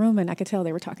walked into the room and I could tell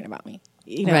they were talking about me.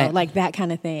 Right. Like that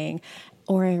kind of thing.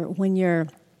 Or when you're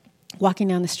walking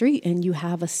down the street and you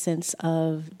have a sense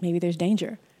of maybe there's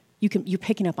danger. You're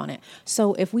picking up on it.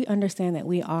 So if we understand that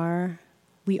we are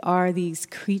these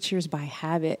creatures by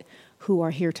habit who are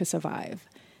here to survive,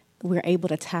 we're able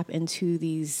to tap into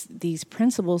these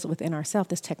principles within ourselves,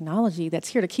 this technology that's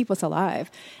here to keep us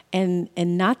alive, and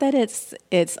not that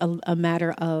it's a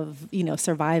matter of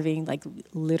surviving like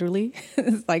literally,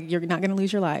 it's like you're not going to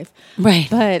lose your life, right?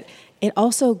 But it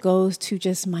also goes to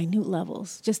just minute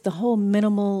levels, just the whole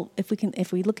minimal.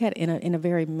 If we look at it in a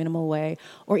very minimal way,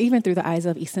 or even through the eyes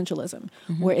of essentialism,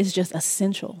 where it's just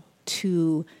essential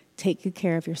to take good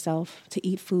care of yourself, to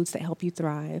eat foods that help you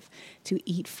thrive, to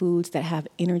eat foods that have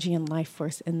energy and life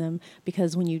force in them.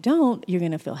 Because when you don't, you're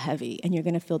going to feel heavy and you're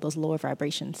going to feel those lower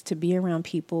vibrations. To be around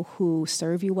people who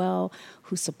serve you well,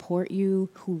 who support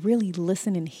you, who really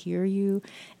listen and hear you,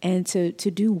 and to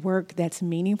do work that's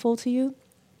meaningful to you.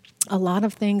 A lot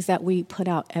of things that we put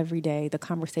out every day, the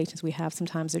conversations we have,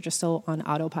 sometimes they're just so on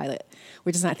autopilot.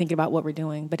 We're just not thinking about what we're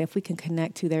doing. But if we can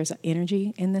connect to there's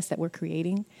energy in this that we're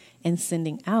creating and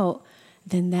sending out,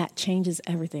 then that changes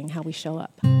everything, how we show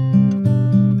up.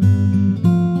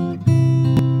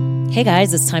 Hey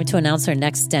guys, it's time to announce our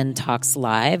next Den Talks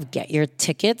Live. Get your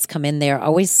tickets. Come in. They are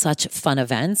always such fun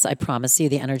events. I promise you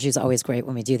the energy is always great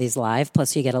when we do these live.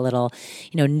 Plus you get a little,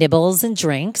 nibbles and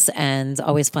drinks and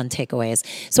always fun takeaways.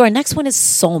 So our next one is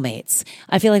soulmates.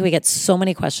 I feel like we get so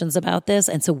many questions about this.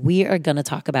 And so we are going to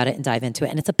talk about it and dive into it.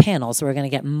 And it's a panel. So we're going to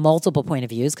get multiple point of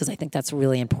views because I think that's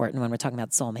really important when we're talking about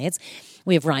soulmates.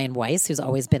 We have Ryan Weiss, who's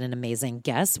always been an amazing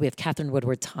guest. We have Catherine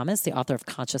Woodward Thomas, the author of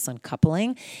Conscious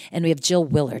Uncoupling. And we have Jill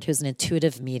Willard, who's an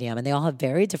intuitive medium, and they all have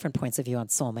very different points of view on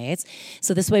soulmates.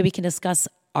 So this way we can discuss,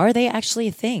 are they actually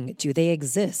a thing? Do they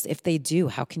exist? If they do,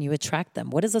 how can you attract them?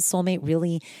 What does a soulmate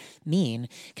really mean?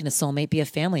 Can a soulmate be a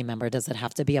family member? Does it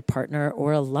have to be a partner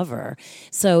or a lover?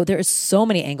 So there are so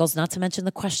many angles, not to mention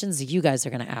the questions you guys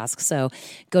are going to ask. So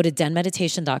go to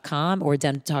denmeditation.com or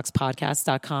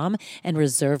dentalkspodcast.com and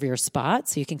reserve your spot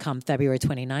so you can come February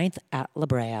 29th at La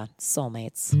Brea.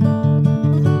 Soulmates.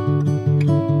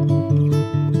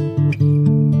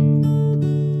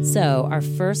 So our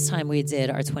first time we did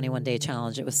our 21-day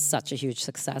challenge, it was such a huge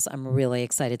success. I'm really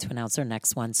excited to announce our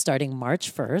next one. Starting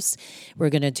March 1st, we're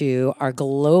going to do our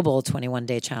global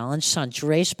 21-day challenge.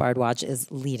 Chandresh Bardwaj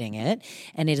is leading it,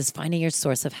 and it is finding your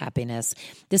source of happiness.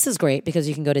 This is great because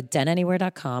you can go to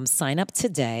denanywhere.com, sign up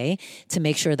today to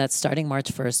make sure that starting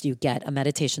March 1st, you get a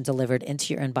meditation delivered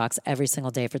into your inbox every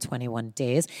single day for 21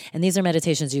 days. And these are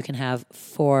meditations you can have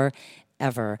for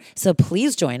ever. So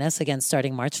please join us again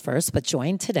starting March 1st, but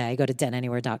join today. Go to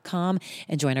denanywhere.com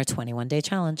and join our 21-day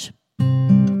challenge.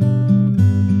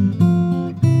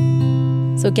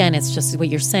 So again, it's just what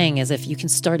you're saying is if you can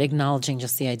start acknowledging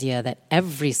just the idea that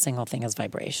every single thing is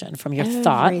vibration, from your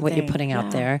thought, what you're putting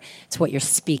out there, to what you're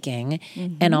speaking,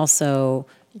 and also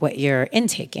what you're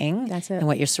intaking and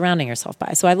what you're surrounding yourself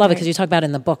by. So I love it because you talk about it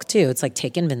in the book too. It's like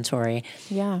take inventory.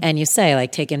 Yeah. And you say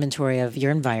like take inventory of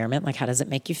your environment. Like how does it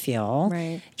make you feel?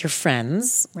 Right. Your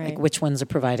friends. Right. Like which ones are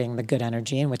providing the good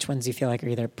energy and which ones you feel like are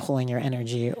either pulling your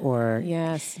energy or...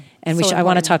 Yes. And I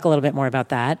want to talk a little bit more about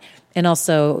that. And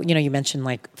also, you mentioned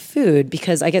like food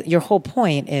because I get your whole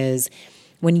point is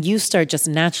when you start just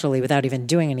naturally, without even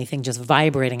doing anything, just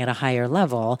vibrating at a higher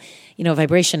level,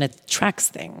 vibration attracts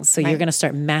things. So you're going to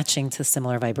start matching to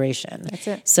similar vibration. That's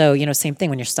it. So, same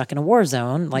thing when you're stuck in a war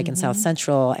zone, like in South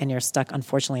Central, and you're stuck,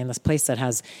 unfortunately, in this place that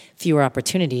has fewer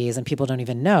opportunities and people don't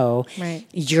even know,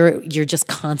 you're just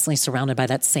constantly surrounded by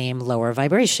that same lower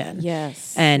vibration.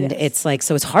 Yes. And it's like,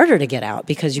 so it's harder to get out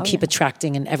because you keep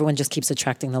attracting and everyone just keeps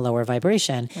attracting the lower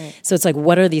vibration. Right. So it's like,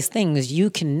 what are these things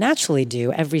you can naturally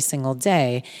do every single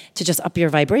day to just up your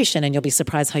vibration, and you'll be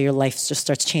surprised how your life just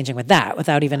starts changing with that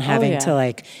without even having to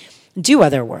like do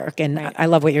other work. And I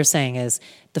love what you're saying is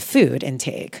the food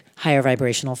intake, higher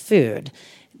vibrational food,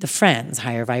 the friends,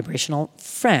 higher vibrational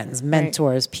friends,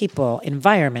 mentors, people,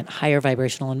 environment, higher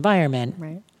vibrational environment.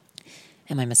 Right.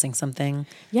 Am I missing something?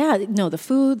 Yeah, no, the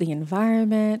food, the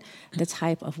environment, the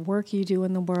type of work you do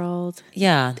in the world.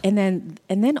 Yeah. And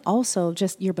then also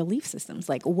just your belief systems.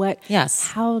 Like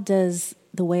how does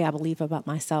the way I believe about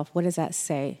myself, what does that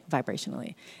say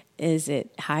vibrationally? Is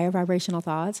it higher vibrational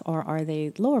thoughts or are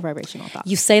they lower vibrational thoughts?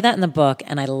 You say that in the book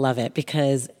and I love it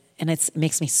because and it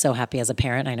makes me so happy as a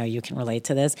parent. I know you can relate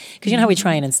to this because you know how we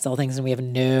try and instill things and we have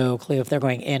no clue if they're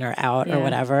going in or out or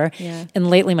whatever. Yeah. And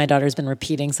lately my daughter's been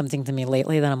repeating something to me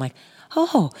lately that I'm like,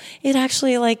 oh, it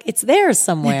actually like it's there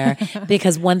somewhere.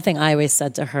 Because one thing I always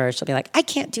said to her, she'll be like, I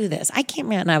can't do this. I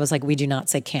can't. And I was like, we do not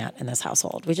say can't in this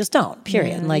household. We just don't,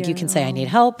 period. And like you can say, I need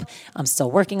help. I'm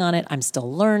still working on it. I'm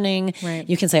still learning. Right.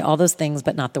 You can say all those things,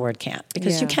 but not the word can't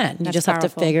because you can. You That's just have to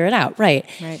powerful. figure it out. Right.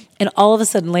 And all of a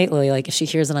sudden lately, like if she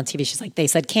hears it on TV, she's like, they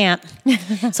said can't.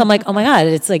 So I'm like, oh my God,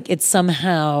 it's like, it's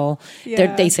somehow,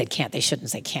 they said can't. They shouldn't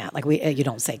say can't. Like you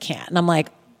don't say can't. And I'm like,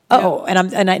 oh,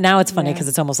 now it's funny because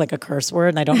it's almost like a curse word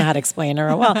and I don't know how to explain it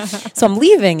or well. So I'm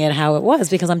leaving it how it was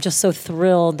because I'm just so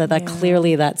thrilled that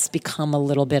clearly that's become a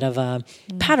little bit of a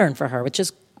pattern for her, which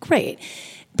is great.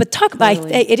 But talk about,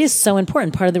 it is so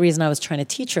important. Part of the reason I was trying to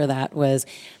teach her that was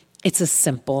it's as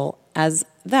simple as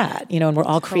that, and we're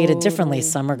all created differently.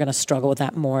 Some are going to struggle with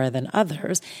that more than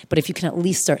others. But if you can at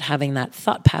least start having that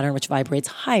thought pattern, which vibrates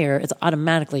higher, it's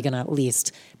automatically going to at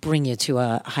least bring you to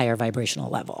a higher vibrational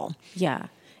level. Yeah.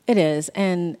 It is.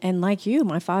 And like you,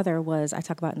 my father was, I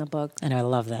talk about in the book. I know, I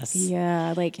love this.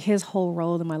 Yeah. Like his whole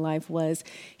role in my life was,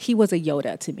 he was a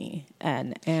Yoda to me.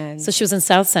 And so she was in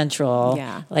South Central,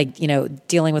 Yeah. like,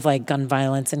 dealing with like gun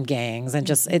violence and gangs and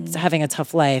just it's having a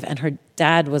tough life. And her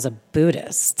dad was a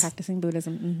Buddhist. Practicing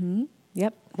Buddhism. Mm-hmm.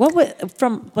 Yep.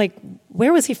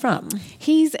 Where was he from?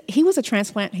 He was a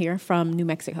transplant here from New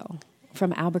Mexico.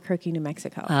 From Albuquerque, New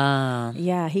Mexico.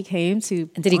 Yeah, he came to...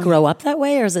 And did he grow up that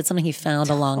way, or is it something he found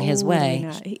along his way?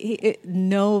 Not.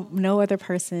 No other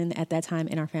person at that time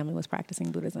in our family was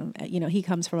practicing Buddhism. He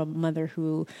comes from a mother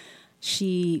who...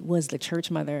 She was the church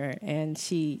mother and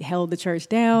she held the church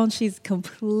down. She's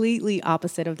completely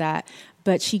opposite of that.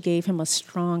 But she gave him a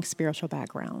strong spiritual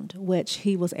background, which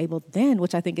he was able then,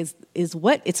 which I think is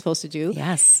what it's supposed to do.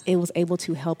 Yes. It was able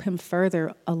to help him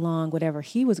further along whatever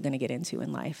he was going to get into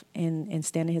in life and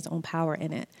stand in his own power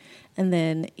in it. And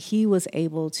then he was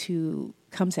able to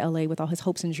come to LA with all his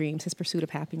hopes and dreams, his pursuit of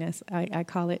happiness. I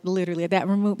call it literally. That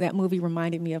movie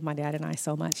reminded me of my dad and I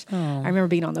so much. Oh. I remember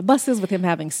being on the buses with him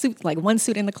having suits, like one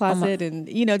suit in the closet and,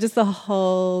 just the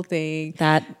whole thing.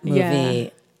 That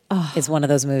movie is one of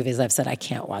those movies I've said I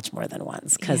can't watch more than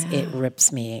once because it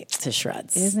rips me to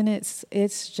shreds. Isn't it?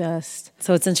 It's just...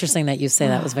 So it's interesting that you say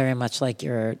that was very much like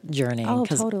your journey. Oh,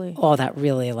 totally. All that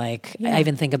really I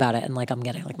even think about it and like I'm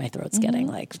getting like my throat's getting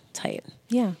like tight.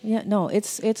 Yeah. No,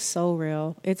 it's so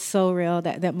real. It's so real,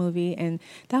 that movie. And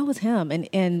that was him.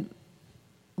 And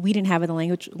we didn't have the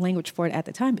language for it at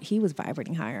the time, but he was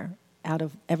vibrating higher out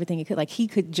of everything he could. Like he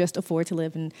could just afford to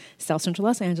live in South Central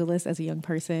Los Angeles as a young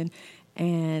person.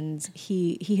 And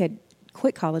he had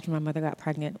quit college when my mother got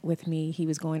pregnant with me. He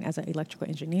was going as an electrical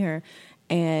engineer.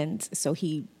 And so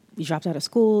he dropped out of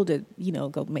school to,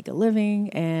 go make a living.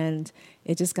 And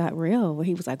it just got real where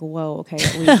he was like, whoa, okay,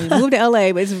 we moved to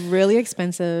LA, but it's really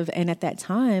expensive. And at that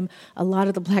time, a lot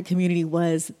of the Black community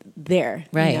was there,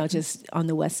 right. Just on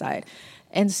the West Side.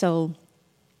 And so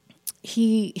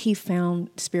he found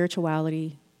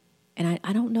spirituality. And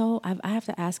I don't know, I have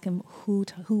to ask him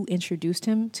who introduced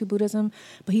him to Buddhism,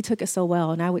 but he took it so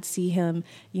well. And I would see him,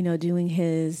 doing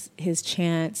his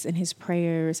chants and his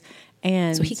prayers.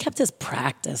 And so he kept his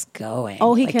practice going.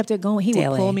 Oh, he kept it going. He daily.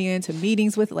 would pull me into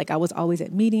meetings I was always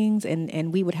at meetings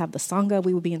and we would have the Sangha.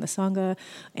 We would be in the Sangha.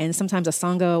 And sometimes a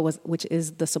Sangha which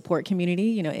is the support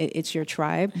community, it's your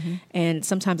tribe. Mm-hmm. And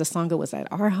sometimes a Sangha was at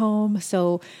our home.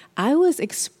 So I was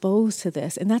exposed to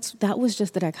this. And that was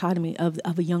just the dichotomy of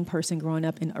a young person growing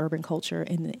up in urban culture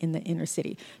in the inner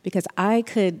city. Because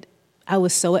I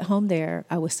was so at home there.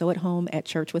 I was so at home at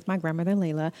church with my grandmother,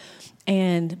 Layla.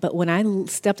 But when I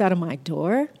stepped out of my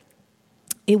door,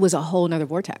 it was a whole nother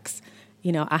vortex.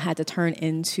 I had to turn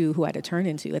into who I had to turn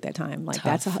into at that time. Like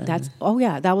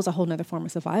that was a whole nother form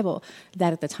of survival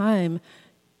that at the time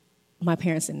my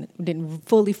parents didn't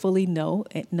fully know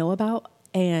about.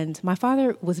 And my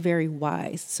father was very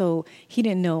wise, so he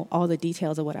didn't know all the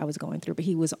details of what I was going through, but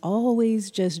he was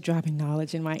always just dropping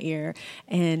knowledge in my ear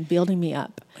and building me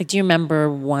up. Like, do you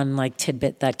remember one like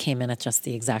tidbit that came in at just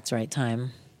the exact right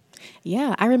time?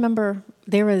 Yeah, I remember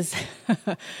there was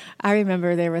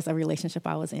a relationship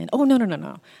I was in. Oh,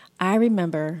 no. I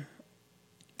remember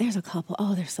there's a couple.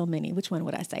 Oh, there's so many. Which one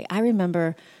would I say? I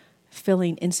remember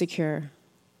feeling insecure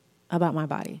about my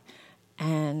body.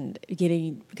 And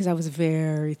because I was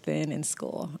very thin in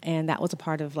school, and that was a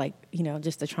part of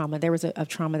just the trauma. There was a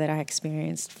trauma that I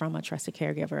experienced from a trusted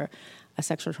caregiver, a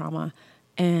sexual trauma.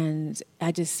 And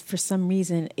I just, for some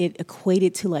reason, it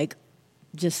equated to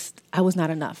I was not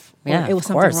enough. Or Yeah, it was of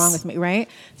something course. wrong with me, right?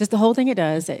 Just the whole thing it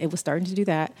does, it was starting to do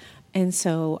that. And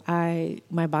so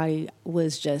my body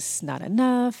was just not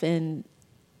enough. And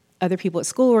other people at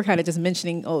school were kind of just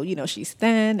mentioning, oh, she's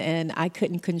thin, and I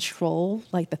couldn't control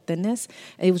like the thinness.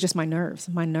 It was just my nerves.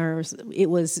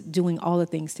 It was doing all the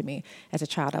things to me. As a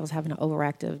child, I was having an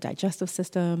overactive digestive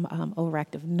system,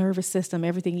 overactive nervous system.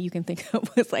 Everything you can think of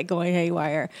was like going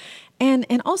haywire.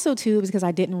 And also too, because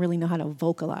I didn't really know how to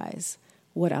vocalize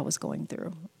what I was going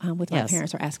through with my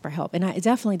parents or ask for help. And I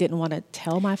definitely didn't want to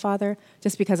tell my father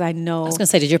just because I know. I was going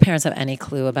to say, did your parents have any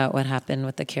clue about what happened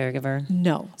with the caregiver?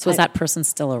 No. So was that person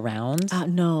still around?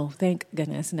 No, thank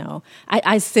goodness, no.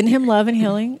 I send him love and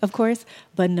healing, of course,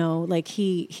 but no, like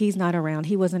he's not around.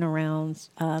 He wasn't around.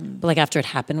 But like after it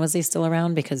happened, was he still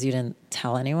around because you didn't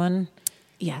tell anyone?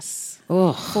 Yes.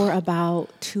 Oh. For about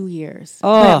 2 years.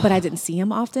 Oh. But I didn't see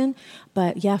him often.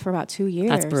 But yeah, for about 2 years.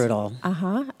 That's brutal.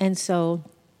 And so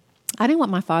I didn't want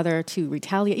my father to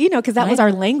retaliate, because that was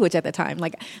our language at the time.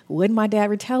 Like, would my dad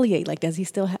retaliate? Like, does he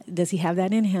still does he have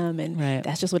that in him? And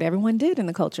that's just what everyone did in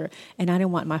the culture. And I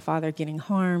didn't want my father getting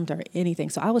harmed or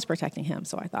anything. So I was protecting him,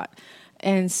 so I thought.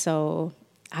 And so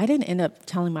I didn't end up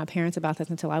telling my parents about this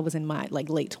until I was in my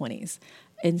late 20s.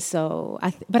 And so,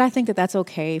 but I think that that's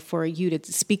okay for you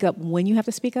to speak up when you have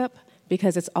to speak up,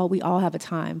 because we all have a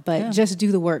time, but just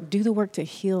do the work to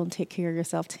heal and take care of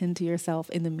yourself, tend to yourself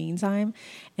in the meantime.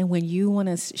 And when you want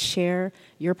to share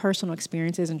your personal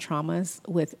experiences and traumas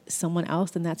with someone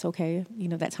else, then that's okay.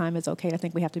 That time is okay. I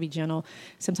think we have to be gentle.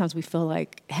 Sometimes we feel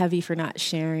like heavy for not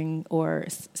sharing, or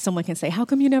someone can say, how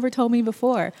come you never told me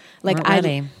before? Like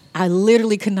I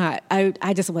literally could not,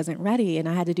 I just wasn't ready. And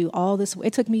I had to do all this.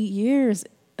 It took me years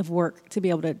of work to be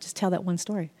able to just tell that one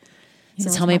story. So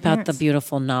tell me about the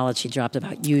beautiful knowledge he dropped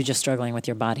about you just struggling with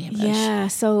your body image. Yeah,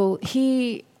 so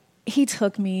he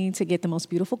took me to get the most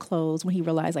beautiful clothes when he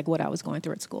realized what I was going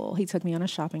through at school. He took me on a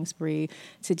shopping spree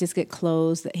to just get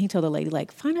clothes that he told the lady,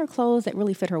 find her clothes that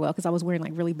really fit her well, because I was wearing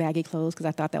really baggy clothes because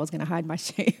I thought that was going to hide my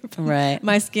shape, right,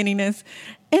 my skinniness.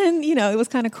 And, it was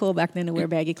kind of cool back then to wear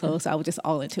baggy clothes, so I was just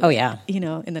all into it. Oh, yeah.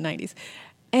 In the 90s.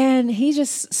 And he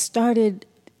just started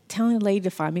telling the lady to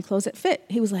find me clothes that fit.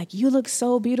 He was like, you look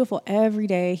so beautiful. Every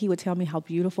day he would tell me how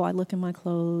beautiful I look in my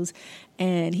clothes.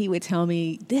 And he would tell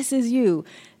me, this is you.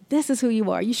 This is who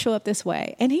you are. You show up this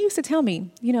way. And he used to tell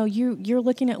me, you're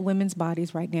looking at women's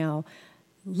bodies right now,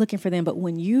 looking for them. But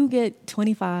when you get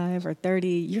 25 or 30,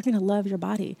 you're going to love your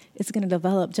body. It's going to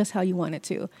develop just how you want it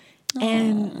to. Aww.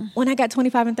 And when I got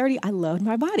 25 and 30, I loved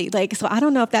my body. So I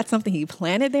don't know if that's something he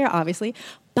planted there, obviously,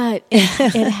 but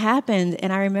it happened.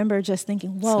 And I remember just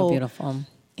thinking, whoa. So beautiful.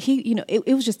 He,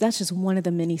 it was that's just one of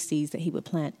the many seeds that he would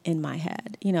plant in my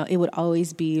head. It would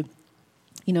always be,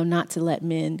 not to let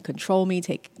men control me,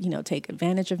 take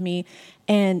advantage of me.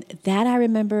 And that I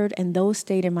remembered, and those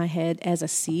stayed in my head as a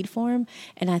seed form.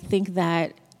 And I think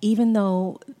that even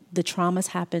though the traumas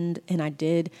happened and I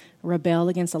did rebel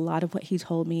against a lot of what he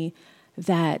told me,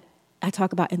 that I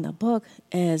talk about in the book,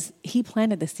 as he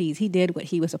planted the seeds. He did what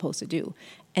he was supposed to do.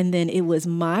 And then it was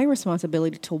my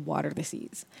responsibility to water the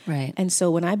seeds. Right. And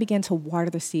so when I began to water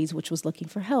the seeds, which was looking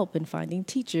for help and finding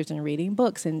teachers and reading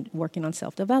books and working on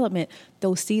self-development,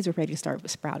 those seeds were ready to start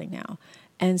sprouting now.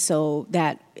 And so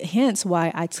hence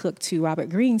why I took to Robert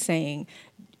Greene saying,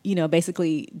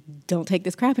 basically, don't take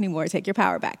this crap anymore, take your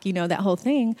power back, that whole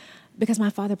thing, because my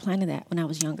father planted that when I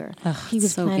was younger. He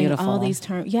was so planting beautiful. all these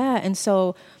terms. Yeah, and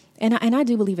so... And I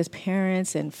do believe as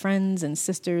parents and friends and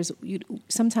sisters,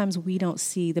 sometimes we don't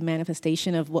see the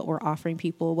manifestation of what we're offering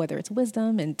people, whether it's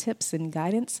wisdom and tips and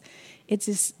guidance.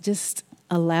 It's just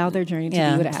allow their journey to be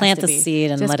what it has to be. Plant the seed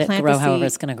and let it grow however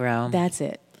it's going to grow. That's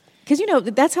it.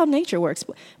 Because, that's how nature works.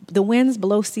 The winds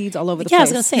blow seeds all over the place. Yeah, I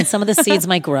was going to say, some of the seeds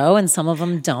might grow and some of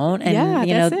them don't.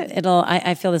 And, that's it.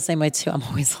 I feel the same way too. I'm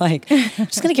always like, I'm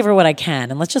just going to give her what I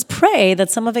can. And let's just pray that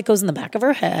some of it goes in the back of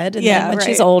her head. And then when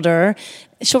she's older,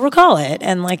 she'll recall it.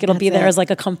 And it'll be there as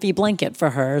a comfy blanket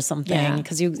for her or something.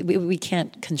 Because we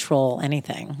can't control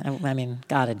anything. I mean,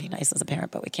 God, it'd be nice as a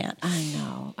parent, but we can't.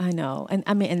 I know. And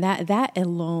I mean, and that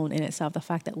alone in itself, the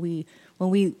fact that when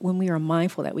we are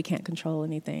mindful that we can't control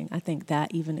anything, I think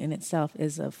that even in itself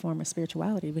is a form of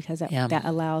spirituality, because that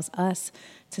allows us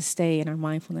to stay in our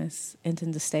mindfulness and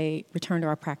to return to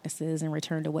our practices and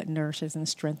return to what nourishes and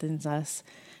strengthens us,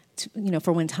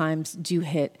 for when times do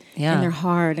hit and they're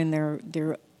hard and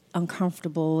they're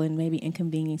uncomfortable and maybe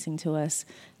inconveniencing to us,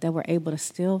 that we're able to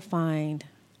still find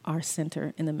our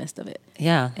center in the midst of it.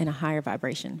 Yeah. In a higher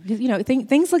vibration. Because,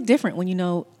 things look different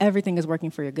when everything is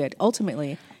working for your good.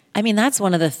 Ultimately, I mean, that's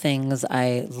one of the things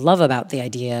I love about the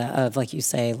idea of, like you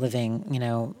say, living,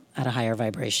 at a higher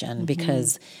vibration,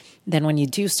 because then when you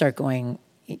do start going,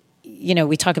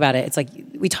 we talk about it. It's like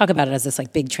we talk about it as this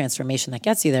like big transformation that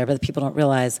gets you there, but people don't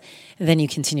realize then you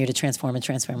continue to transform and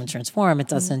transform and transform. It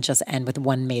doesn't just end with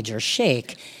one major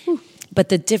shake. But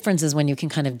the difference is when you can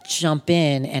kind of jump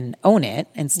in and own it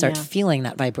and start feeling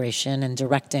that vibration and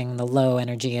directing the low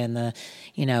energy and the,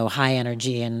 high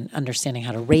energy and understanding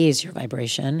how to raise your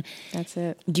vibration. That's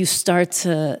it. You start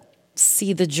to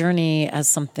see the journey as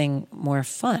something more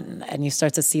fun, and you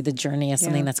start to see the journey as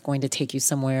something that's going to take you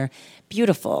somewhere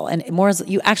beautiful, and more as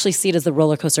you actually see it as the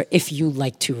roller coaster if you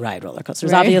like to ride roller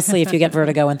coasters. Right. Obviously, if you get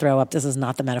vertigo and throw up, this is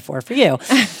not the metaphor for you.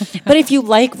 But if you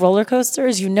like roller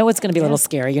coasters, it's going to be a little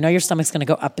scary. Your stomach's going to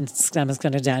go up and stomach's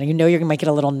going to go down. You might get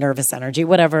a little nervous energy,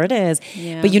 whatever it is.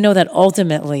 Yeah. But that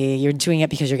ultimately you're doing it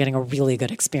because you're getting a really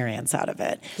good experience out of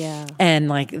it. Yeah.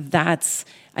 And that's,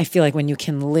 I feel like when you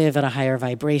can live at a higher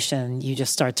vibration, you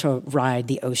just start to ride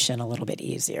the ocean a little bit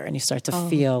easier, and you start to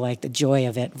feel like the joy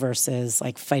of it versus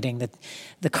like fighting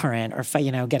the current or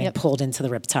getting pulled into the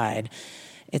riptide.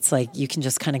 It's like you can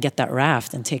just kind of get that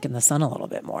raft and take in the sun a little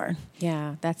bit more.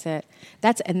 Yeah, that's it.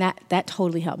 That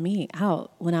totally helped me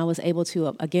out when I was able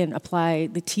to again apply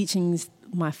the teachings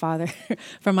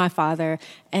from my father,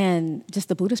 and just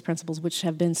the Buddhist principles, which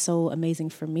have been so amazing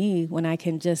for me when I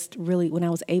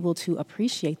was able to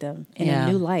appreciate them in a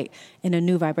new light, in a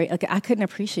new vibration. Like I couldn't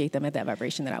appreciate them at that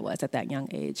vibration that I was at that young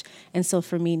age. And so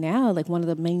for me now, like one of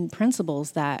the main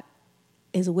principles that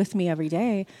is with me every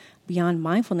day beyond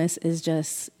mindfulness is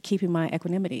just keeping my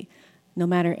equanimity. No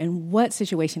matter in what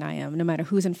situation I am, no matter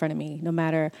who's in front of me, no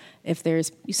matter if there's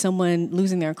someone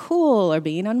losing their cool or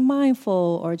being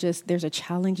unmindful or just there's a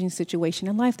challenging situation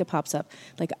in life that pops up,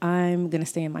 like I'm going to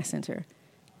stay in my center.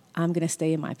 I'm going to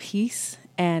stay in my peace.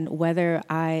 And whether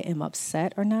I am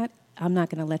upset or not, I'm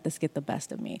not going to let this get the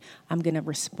best of me. I'm going to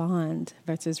respond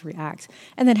versus react.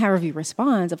 And then however you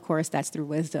respond, of course, that's through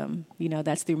wisdom.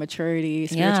 That's through maturity,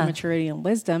 spiritual maturity and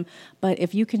wisdom. But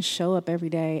if you can show up every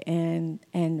day and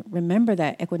remember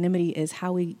that equanimity is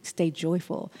how we stay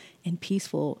joyful and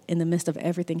peaceful in the midst of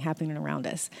everything happening around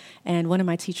us. And one of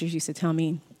my teachers used to tell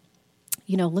me,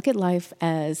 look at life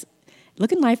as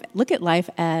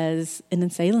an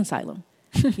insane asylum.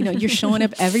 You're showing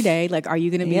up every day. Like, are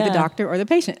you going to be the doctor or the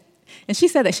patient? And she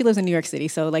said that she lives in New York City,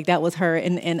 so like that was her,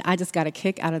 and I just got a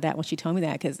kick out of that when she told me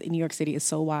that, because New York City is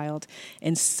so wild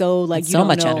and so like you so don't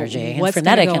much know energy what's and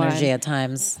frenetic going energy on. At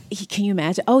times. Can you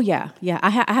imagine? Oh yeah. I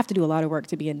have to do a lot of work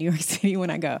to be in New York City when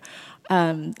I go,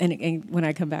 and when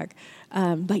I come back.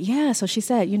 But yeah, so she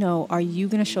said, are you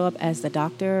going to show up as the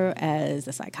doctor, as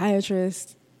the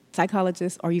psychiatrist,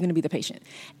 psychologist, or are you going to be the patient?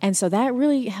 And so that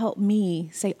really helped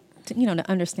me say, to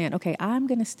understand, okay, I'm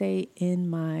going to stay in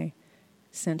my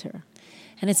center.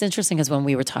 And it's interesting because when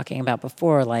we were talking about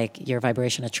before, like your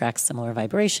vibration attracts similar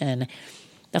vibration,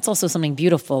 that's also something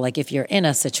beautiful. Like if you're in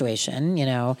a situation,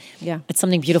 it's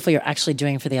something beautiful you're actually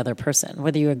doing for the other person.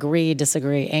 Whether you agree,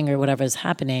 disagree, anger, whatever is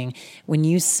happening, when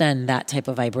you send that type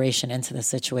of vibration into the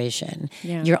situation,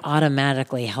 you're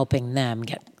automatically helping them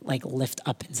get lift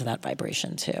up into that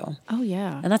vibration too. Oh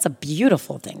yeah. And that's a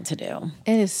beautiful thing to do.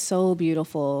 It is so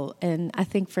beautiful. And I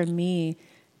think for me,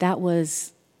 that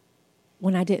was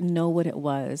when I didn't know what it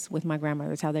was with my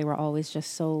grandmothers, how they were always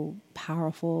just so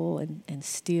powerful and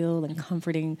still and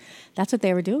comforting. That's what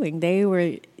they were doing. They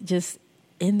were just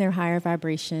in their higher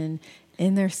vibration,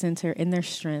 in their center, in their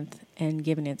strength, and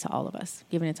giving it to all of us,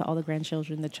 giving it to all the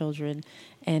grandchildren, the children,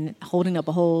 and holding up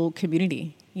a whole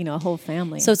community, a whole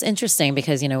family. So it's interesting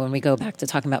because, when we go back to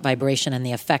talking about vibration and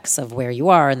the effects of where you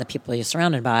are and the people you're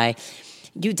surrounded by,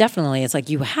 you definitely, it's like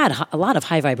you had a lot of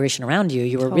high vibration around you.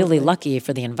 You were really lucky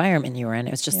for the environment you were in.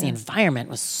 It was just the environment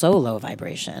was so low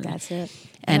vibration. That's it.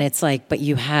 And it's like, but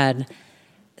you had,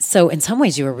 so in some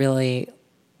ways you were really,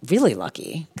 really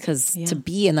lucky because to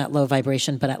be in that low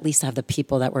vibration, but at least have the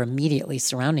people that were immediately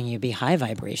surrounding you be high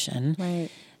vibration. Right.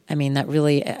 I mean, that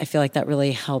really, I feel like that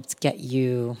really helped get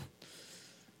you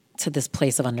to this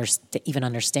place of even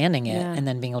understanding it and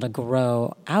then being able to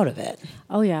grow out of it.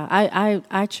 Oh yeah,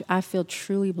 I feel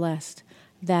truly blessed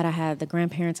that I had the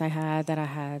grandparents I had, that I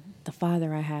had the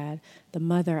father I had, the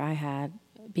mother I had,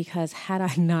 because had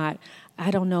I not, I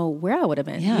don't know where I would have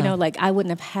been. I wouldn't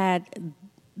have had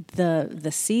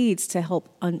the seeds to help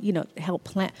help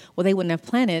plant. Well, they wouldn't have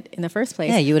planted in the first place.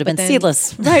 Yeah, you would have been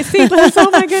seedless. Right, seedless. Oh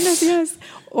my goodness, yes.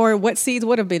 Or what seeds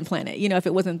would have been planted? If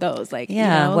it wasn't those. What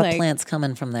plants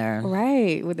coming from there?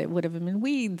 Right, it would have been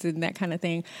weeds and that kind of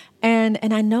thing. And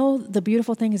I know the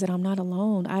beautiful thing is that I'm not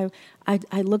alone.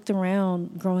 I looked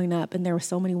around growing up, and there were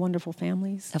so many wonderful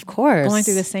families. Of course, going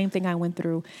through the same thing I went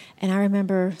through. And I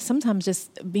remember sometimes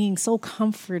just being so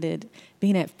comforted,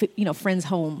 being at friends'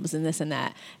 homes and this and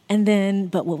that, And then,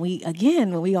 but when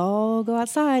we all go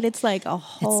outside, it's like a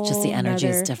whole. It's just the energy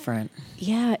is different.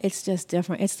 Yeah, it's just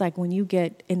different. It's like when you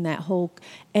get in that whole,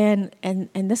 and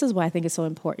this is why I think it's so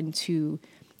important to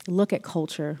look at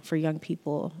culture for young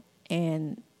people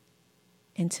and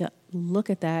to look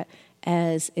at that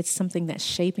as it's something that's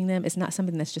shaping them. It's not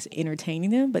something that's just entertaining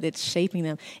them, but it's shaping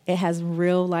them. It has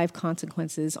real life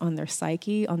consequences on their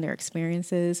psyche, on their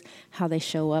experiences, how they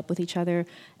show up with each other.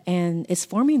 And it's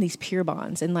forming these peer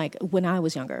bonds. And like when I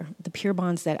was younger, the peer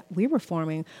bonds that we were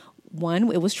forming,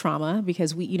 one, it was trauma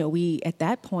because we at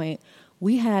that point,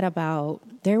 we had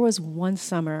there was one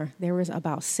summer, there was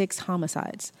about 6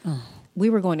 homicides. We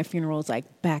were going to funerals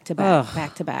like back to back,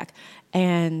 back to back.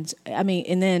 And I mean,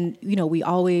 and then,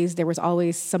 there was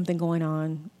always something going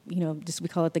on, just we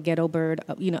call it the ghetto bird,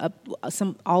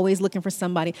 some always looking for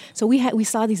somebody. So we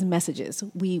saw these messages.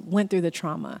 We went through the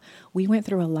trauma. We went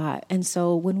through a lot. And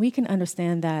so when we can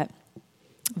understand that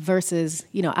versus,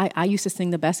 I used to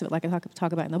sing the best of it, like I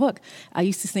talk about in the book. I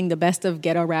used to sing the best of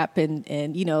ghetto rap and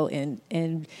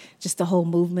just the whole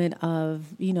movement of,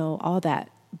 all that.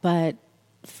 But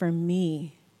for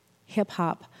me, hip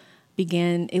hop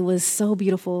it was so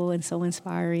beautiful and so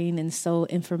inspiring and so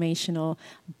informational,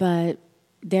 but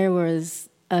there was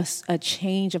a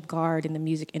change of guard in the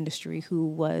music industry who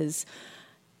was,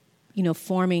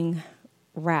 forming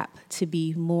rap to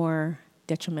be more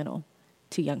detrimental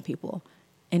to young people.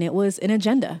 And it was an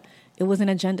agenda. It was an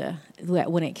agenda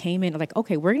that when it came in, like,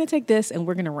 okay, we're going to take this and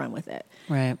we're going to run with it.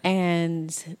 Right.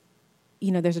 And,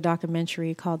 there's a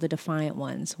documentary called The Defiant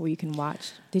Ones where you can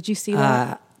watch. Did you see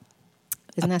that?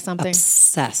 Isn't that something?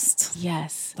 Obsessed.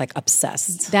 Yes. Like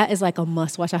obsessed. That is like a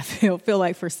must watch, I feel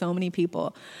like, for so many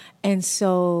people. And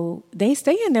so they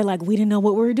stay in there like, we didn't know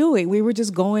what we were doing. We were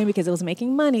just going because it was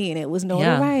making money and it was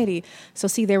notoriety. Yeah. So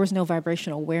see, there was no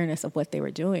vibrational awareness of what they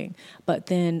were doing. But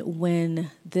then when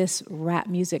this rap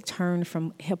music turned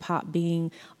from hip hop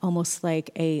being almost like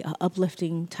a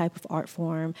uplifting type of art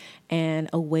form and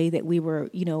a way that we were,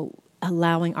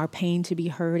 allowing our pain to be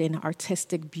heard in an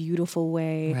artistic, beautiful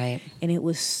way. Right. And it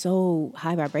was so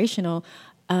high vibrational.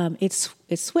 It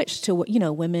switched to,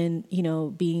 women,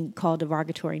 being called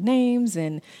derogatory names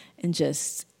and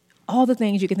just all the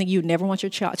things you can think you'd never want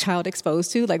your child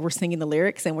exposed to. Like we're singing the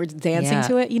lyrics and we're dancing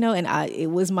to it, and it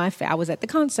was I was at the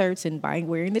concerts and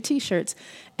wearing the T-shirts.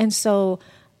 And so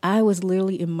I was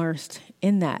literally immersed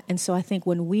in that. And so I think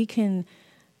when we can.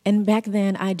 And back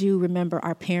then, I do remember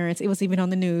our parents, it was even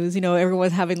on the news, everyone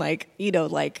was having like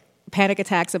panic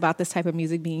attacks about this type of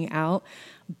music being out,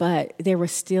 but there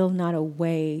was still not a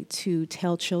way to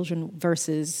tell children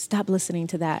versus stop listening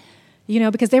to that,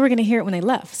 because they were going to hear it when they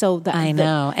left. So I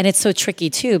know. And it's so tricky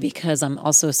too, because I'm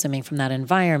also assuming from that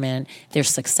environment, there's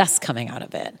success coming out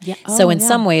of it. Yeah. So in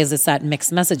some ways, it's that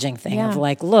mixed messaging thing of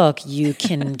like, look, you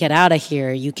can get out of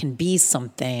here. You can be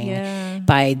something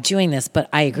by doing this. But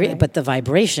I agree. Right. But the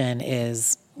vibration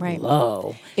is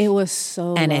low. It was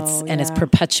so and low. It's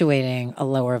perpetuating a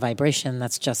lower vibration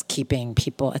that's just keeping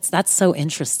people. That's so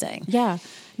interesting. Yeah.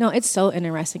 No, it's so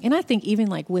interesting. And I think even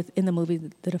like within the movie,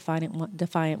 The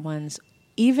Defiant Ones,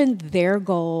 even their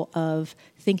goal of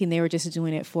thinking they were just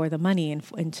doing it for the money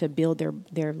and to build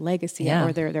their legacy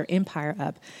or their empire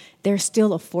up, there's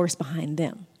still a force behind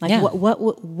them. Like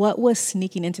what was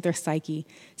sneaking into their psyche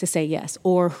to say yes,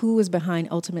 or who was behind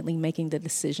ultimately making the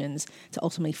decisions to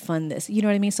ultimately fund this? You know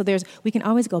what I mean? So we can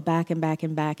always go back and back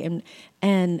and back.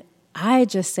 And I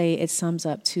just say it sums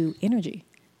up to energy.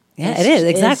 Yeah, it is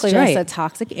exactly right. It's just a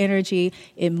toxic energy.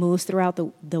 It moves throughout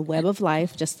the web of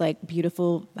life, just like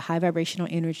beautiful high vibrational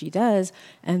energy does.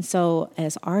 And so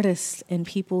as artists and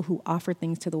people who offer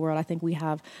things to the world, I think we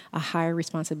have a higher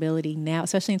responsibility now,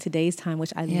 especially in today's time,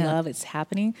 which I love it's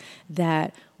happening,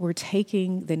 that we're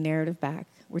taking the narrative back.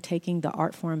 We're taking the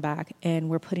art form back and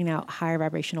we're putting out higher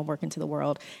vibrational work into the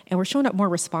world. And we're showing up more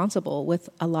responsible with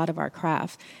a lot of our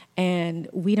craft. And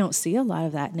we don't see a lot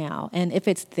of that now. And if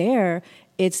it's there,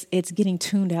 it's getting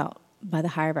tuned out by the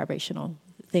higher vibrational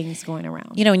things going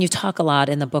around. And you talk a lot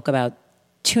in the book about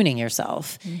tuning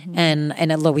yourself. Mm-hmm.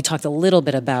 And look, we talked a little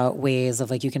bit about ways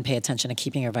of like you can pay attention to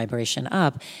keeping your vibration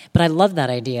up. But I love that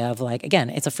idea of like,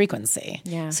 again, it's a frequency.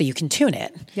 Yeah. So you can tune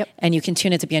it. Yep. And you can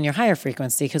tune it to be on your higher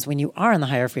frequency, because when you are on the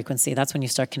higher frequency, that's when you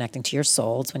start connecting to your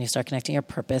soul. It's when you start connecting your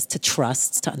purpose, to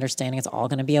trust, to understanding it's all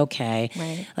going to be okay.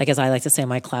 Right. Like as I like to say in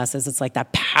my classes, it's like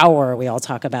that power we all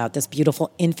talk about, this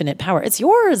beautiful infinite power. It's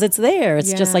yours. It's there.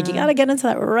 It's just like you got to get into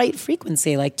that right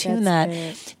frequency, like tune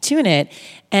it.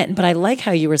 But I like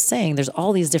how you were saying there's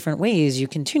all these different ways you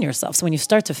can tune yourself. So when you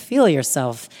start to feel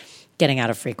yourself getting out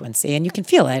of frequency, and you can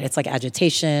feel it, it's like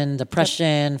agitation,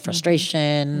 depression,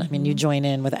 frustration. Mm-hmm. I mean, you join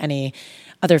in with any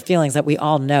other feelings that we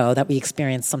all know that we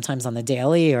experience sometimes on the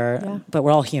daily, but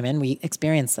we're all human. We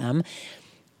experience them.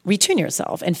 Retune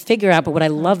yourself and figure out. But what I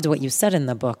loved what you said in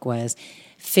the book was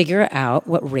figure out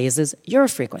what raises your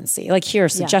frequency. Like, here are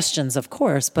suggestions, of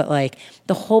course, but like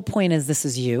the whole point is this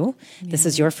is you. This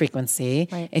is your frequency.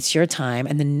 Right. It's your time.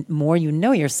 And the more you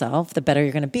know yourself, the better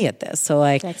you're going to be at this. So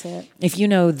like, That's it. if you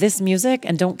know this music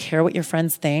and don't care what your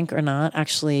friends think or not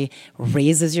actually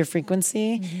raises your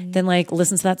frequency, then like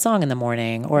listen to that song in the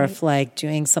morning. Or if like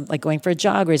doing something like going for a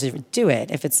jog raises, do it.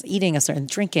 If it's eating a certain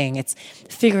drinking, it's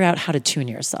figure out how to tune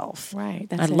yourself. Right.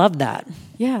 I love that.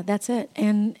 Yeah, that's it.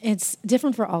 And it's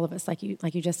different for all of us, like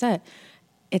you just said.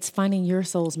 It's finding your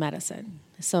soul's medicine.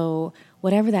 So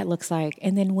whatever that looks like,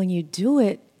 and then when you do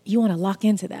it, you want to lock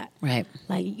into that. Right.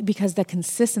 Like, because the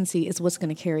consistency is what's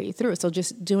going to carry you through. So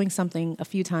just doing something a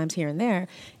few times here and there,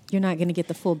 you're not going to get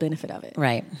the full benefit of it.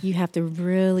 Right. You have to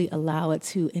really allow it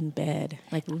to embed,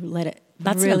 like let it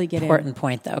That's really an get in. important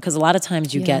point, though, because a lot of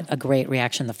times you get a great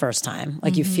reaction the first time.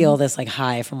 Like you feel this like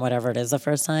high from whatever it is the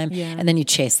first time, and then you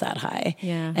chase that high.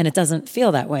 Yeah. And it doesn't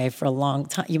feel that way for a long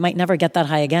time. You might never get that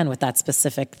high again with that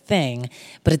specific thing,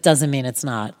 but it doesn't mean it's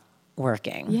not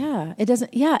working. Yeah, it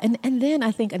doesn't. Yeah, and then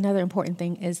I think another important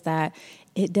thing is that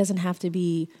it doesn't have to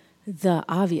be the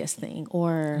obvious thing,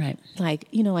 or like,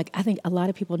 like I think a lot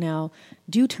of people now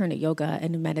do turn to yoga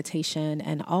and meditation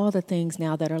and all the things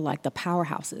now that are like the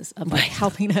powerhouses of like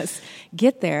helping us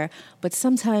get there. But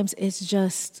sometimes it's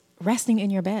just resting in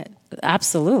your bed.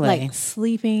 Absolutely. Like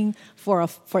sleeping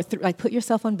like put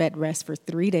yourself on bed rest for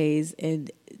 3 days and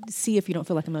see if you don't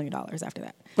feel like $1 million after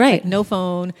that. Right. Like no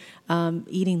phone,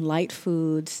 eating light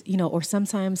foods, or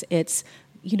sometimes it's,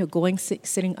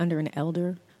 sitting under an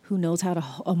elder who knows how to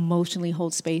emotionally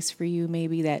hold space for you,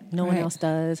 maybe that no one else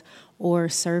does, or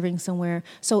serving somewhere.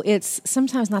 So it's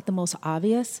sometimes not the most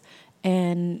obvious, but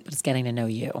it's getting to know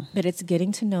you. But it's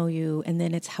getting to know you, and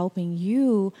then it's helping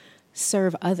you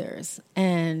serve others.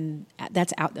 And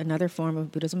that's another form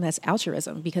of Buddhism, that's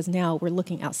altruism, because now we're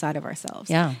looking outside of ourselves.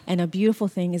 Yeah. And a beautiful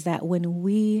thing is that when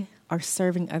we are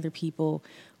serving other people,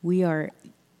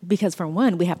 because for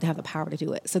one, we have to have the power to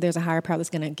do it. So there's a higher power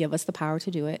that's going to give us the power to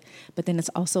do it, but then it's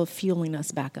also fueling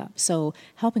us back up. So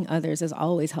helping others is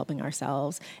always helping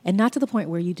ourselves, and not to the point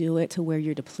where you do it to where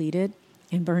you're depleted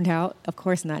and burned out. Of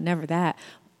course not, never that.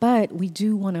 But we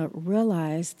do want to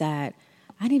realize that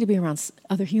I need to be around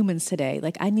other humans today.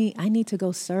 Like I need to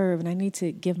go serve, and I need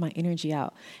to give my energy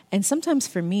out. And sometimes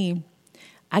for me,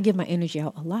 I give my energy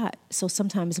out a lot. So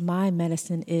sometimes my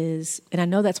medicine is, and I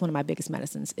know that's one of my biggest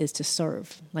medicines, is to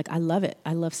serve. Like I love it.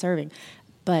 I love serving.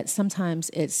 But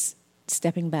sometimes it's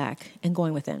stepping back and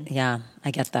going within. Yeah,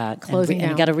 I get that. Closing and you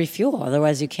down. got to refuel.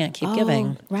 Otherwise you can't keep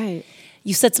giving. Right.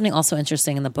 You said something also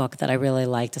interesting in the book that I really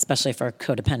liked, especially for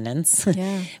codependence,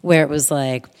 Yeah. where it was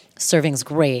like serving's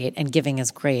great and giving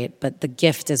is great, but the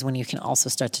gift is when you can also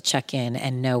start to check in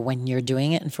and know when you're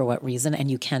doing it and for what reason, and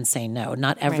you can say no.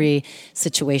 Not every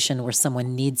situation where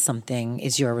someone needs something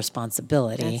is your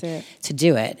responsibility to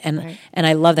do it. And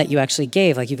I love that you actually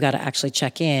gave, like you've got to actually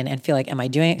check in and feel like, am I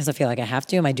doing it because I feel like I have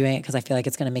to? Am I doing it because I feel like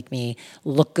it's going to make me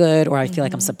look good, or I feel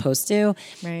like I'm supposed to?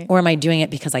 Right. Or am I doing it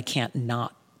because I can't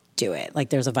not do it? Like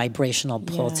there's a vibrational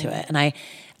pull to it. And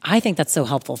I think that's so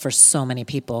helpful for so many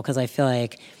people, because I feel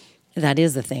like that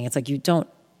is the thing. It's like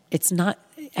it's not,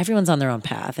 everyone's on their own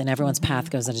path, and everyone's path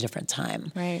goes at a different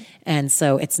time. Right. And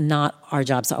so it's not our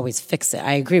job to always fix it.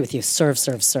 I agree with you, serve,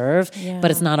 Yeah. but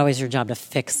it's not always your job to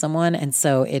fix someone. And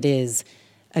so it is,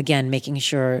 again, making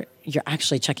sure you're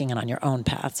actually checking in on your own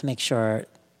path to make sure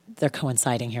they're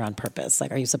coinciding here on purpose.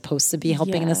 Like, are you supposed to be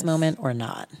helping in this moment or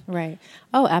not? Right.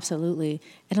 Oh, absolutely.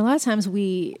 And a lot of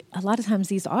times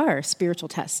these are spiritual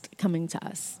tests coming to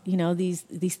us.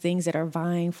 These things that are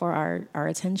vying for our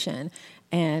attention,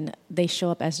 and they show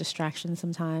up as distractions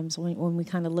sometimes when we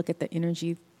kind of look at the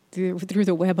energy through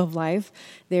the web of life.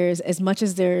 There's, as much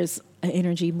as there's an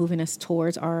energy moving us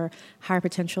towards our higher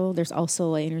potential, there's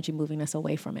also an energy moving us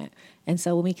away from it. And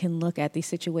so when we can look at these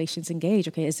situations and gauge,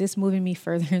 okay, is this moving me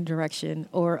further in direction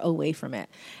or away from it?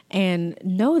 And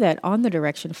know that on the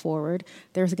direction forward,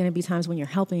 there's going to be times when you're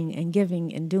helping and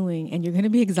giving and doing, and you're going to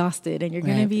be exhausted, and you're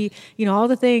going to be, all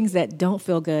the things that don't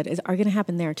feel good are going to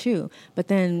happen there too. But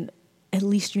then at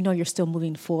least you're still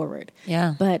moving forward.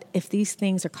 Yeah. But if these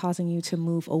things are causing you to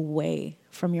move away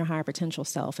from your higher potential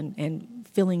self and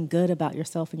feeling good about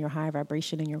yourself and your higher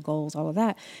vibration and your goals, all of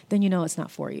that, then it's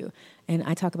not for you. And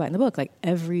I talk about in the book, like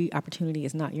every opportunity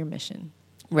is not your mission.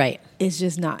 Right. It's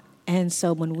just not. And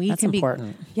so when we That's can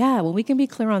important. when we can be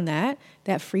clear on that,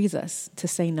 that frees us to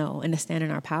say no and to stand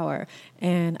in our power.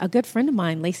 And a good friend of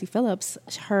mine, Lacey Phillips,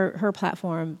 her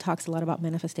platform talks a lot about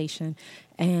manifestation,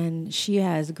 and she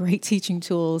has great teaching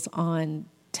tools on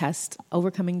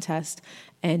overcoming test,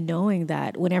 and knowing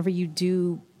that whenever you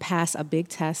do pass a big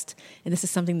test, and this is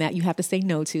something that you have to say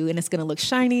no to, and it's going to look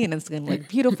shiny and it's going to look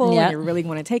beautiful, Yeah. and you really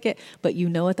want to take it, but you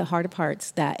know at the heart of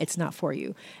hearts that it's not for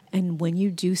you. And when you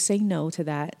do say no to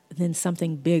that, then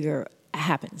something bigger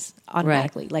happens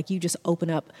automatically. Right. Like you just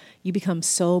open up, you become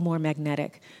so more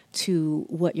magnetic to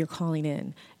what you're calling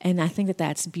in. And I think that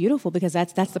that's beautiful, because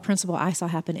that's the principle I saw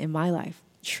happen in my life,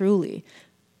 truly.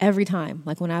 Every time,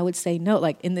 like when I would say no,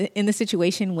 like in the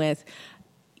situation with,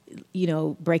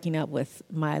 breaking up with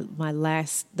the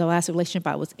last relationship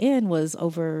I was in was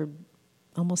over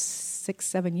almost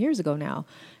 6-7 years ago now.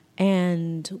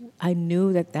 And I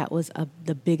knew that was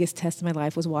the biggest test of my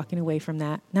life, was walking away from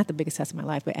that. Not the biggest test of my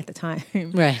life, but at the time.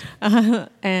 Right.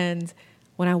 And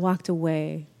when I walked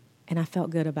away and I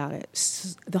felt good about it,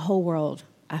 the whole world,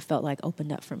 I felt like,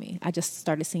 opened up for me. I just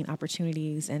started seeing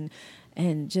opportunities and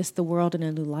just the world in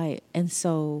a new light. And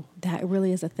so that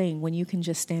really is a thing. When you can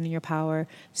just stand in your power,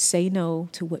 say no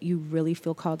to what you really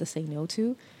feel called to say no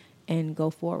to, and go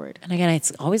forward. And again, it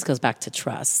always goes back to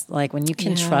trust. Like when you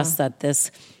can trust that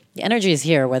the energy is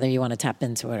here, whether you want to tap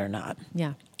into it or not.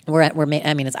 Yeah.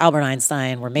 It's Albert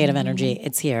Einstein. We're made of energy.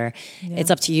 It's here. Yeah. It's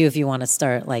up to you if you want to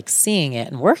start like seeing it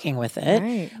and working with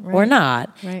it or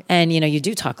not. Right. And, you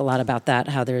do talk a lot about that,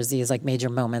 how there's these like major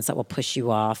moments that will push you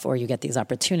off, or you get these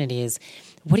opportunities.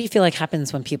 What do you feel like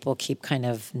happens when people keep kind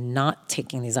of not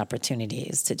taking these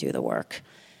opportunities to do the work?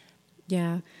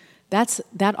 Yeah.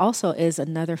 That also is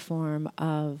another form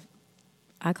of,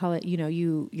 I call it,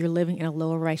 you're living in a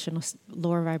lower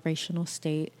vibrational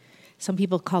state. Some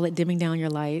people call it dimming down your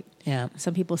light. Yeah.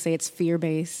 Some people say it's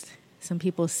fear-based. Some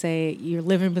people say you're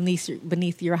living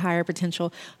beneath your higher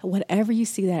potential. Whatever you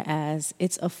see that as,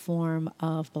 it's a form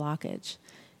of blockage.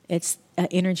 It's an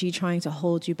energy trying to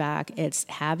hold you back. It's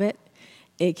habit.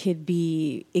 It could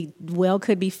be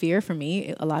fear for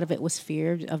me. A lot of it was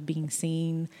fear of being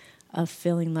seen, of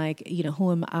feeling like,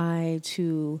 who am I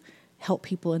to help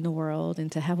people in the world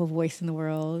and to have a voice in the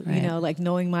world, right. Like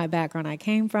knowing my background I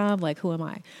came from, like who am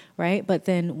I, right? But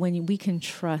then when we can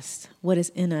trust what is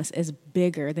in us is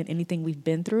bigger than anything we've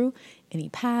been through, any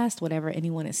past, whatever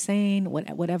anyone is saying,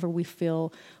 whatever we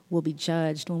feel will be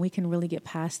judged. When we can really get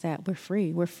past that, we're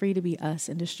free. We're free to be us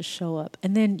and just to show up.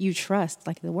 And then you trust,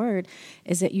 like the word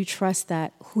is that you trust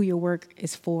that who your work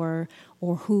is for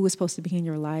or who is supposed to be in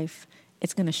your life,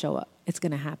 it's going to show up. It's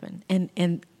going to happen.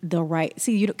 And the right,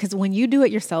 because when you do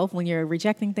it yourself, when you're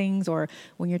rejecting things or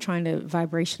when you're trying to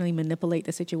vibrationally manipulate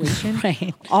the situation,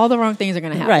 right. all the wrong things are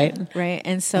going to happen. Right. Right.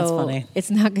 And so it's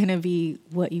not going to be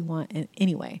what you want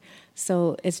anyway.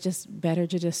 So it's just better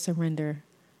to just surrender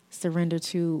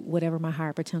to whatever my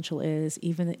higher potential is,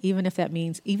 even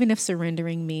if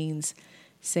surrendering means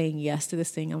saying yes to this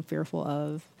thing I'm fearful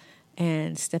of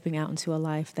and stepping out into a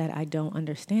life that I don't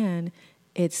understand.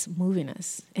 It's moving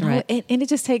us. And, right. and it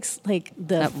just takes like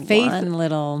the that faith, one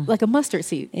little, like a mustard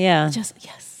seed. Yeah. Just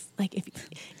yes. Like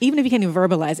even if you can't even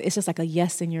verbalize it, it's just like a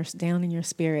yes down in your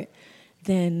spirit.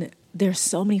 Then there's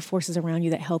so many forces around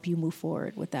you that help you move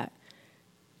forward with that.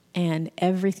 And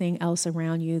everything else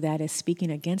around you that is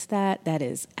speaking against that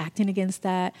is acting against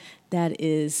that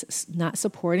is not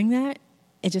supporting that,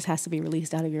 it just has to be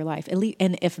released out of your life. At least,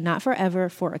 and if not forever,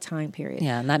 for a time period.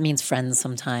 Yeah, and that means friends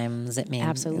sometimes. It means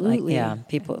absolutely.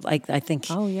 People I think.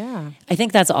 Oh yeah. I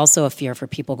think that's also a fear for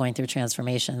people going through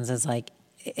transformations. Is like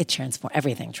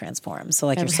everything transforms. So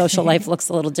like your social life looks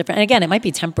a little different. And again, it might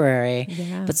be temporary,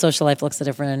 but social life looks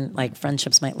different. Like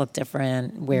friendships might look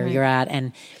different where you're at,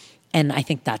 and I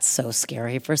think that's so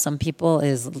scary for some people.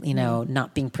 Is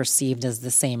not being perceived as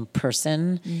the same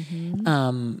person.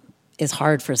 Mm-hmm. Is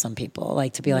hard for some people,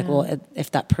 like to be like, well,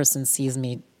 if that person sees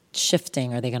me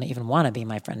shifting, are they going to even want to be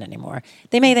my friend anymore?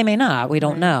 They may not. We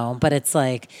don't know. But it's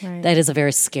like, that is a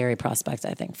very scary prospect,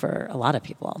 I think, for a lot of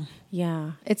people.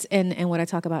 Yeah. It's, and what I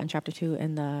talk about in chapter 2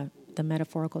 in the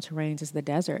metaphorical terrains is the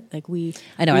desert. Like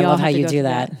I know, I love how you do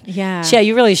that. Yeah. Yeah,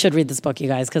 you really should read this book, you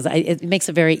guys, because it makes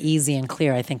it very easy and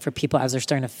clear, I think, for people as they're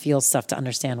starting to feel stuff to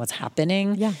understand what's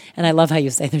happening. Yeah. And I love how you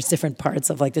say there's different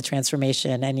parts of like the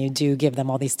transformation, and you do give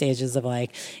them all these stages of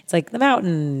like, it's like the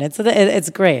mountain. It's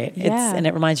great. Yeah. And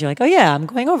it reminds you like, oh yeah, I'm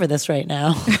going over this right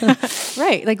now.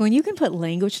 Right. Like when you can put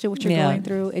language to what you're going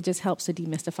through, it just helps to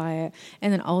demystify it.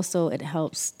 And then also it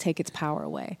helps take its power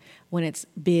away. when it's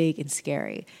big and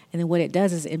scary. And then what it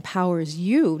does is it empowers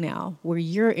you now where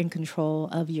you're in control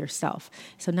of yourself.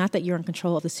 So not that you're in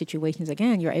control of the situations.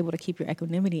 Again, you're able to keep your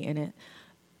equanimity in it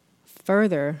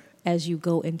further as you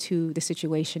go into the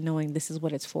situation knowing this is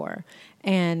what it's for.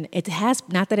 And it has,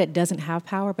 not that it doesn't have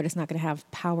power, but it's not going to have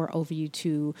power over you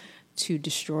to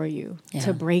destroy you,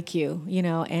 to break you,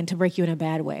 and to break you in a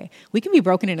bad way. We can be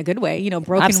broken in a good way,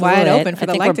 broken Absolutely. wide open for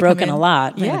the light to come in. I think we're broken a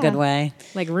lot in a good way.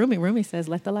 Like Rumi says,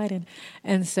 let the light in.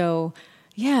 And so,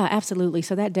 yeah, absolutely.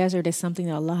 So that desert is something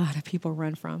that a lot of people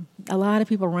run from. A lot of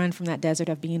people run from that desert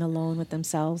of being alone with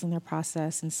themselves and their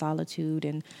process and solitude.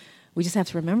 And we just have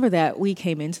to remember that we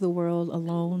came into the world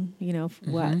alone,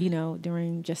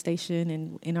 during gestation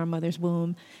and in our mother's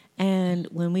womb. And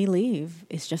when we leave,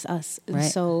 it's just us. Right. And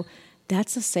so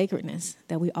that's a sacredness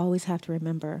that we always have to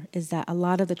remember, is that a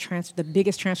lot of the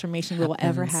biggest transformation we will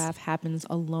ever have happens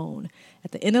alone.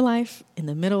 At the end of life, in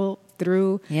the middle,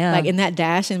 through, like in that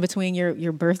dash in between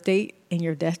your birth date and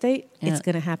your death date, it's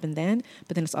going to happen then,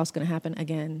 but then it's also going to happen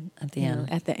again at the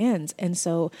end. At the end. And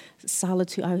so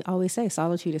solitude, I always say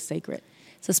solitude is sacred.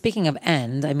 So speaking of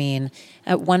end, I mean,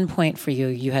 at one point for you,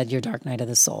 you had your dark night of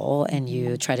the soul and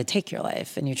you tried to take your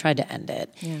life and you tried to end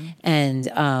it. Yeah.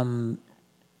 And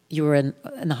you were in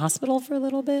the hospital for a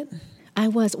little bit? I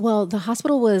was. Well, the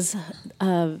hospital was,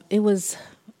 it was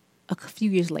a few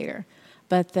years later.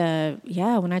 But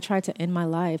when I tried to end my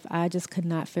life, I just could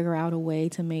not figure out a way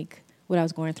to make what I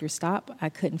was going through stop. I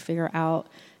couldn't figure out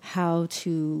how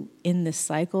to end this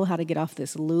cycle, how to get off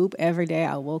this loop. Every day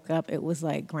I woke up, it was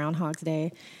like Groundhog's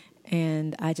Day,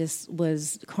 and I just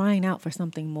was crying out for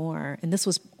something more. And this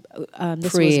was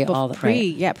pre all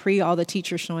the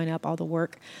teachers showing up, all the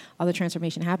work, all the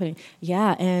transformation happening.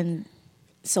 Yeah, and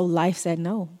so life said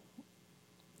no.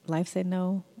 Life said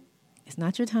no. It's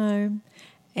not your time.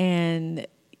 And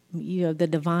the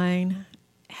divine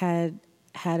had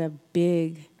a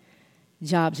big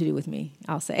job to do with me,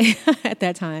 I'll say, at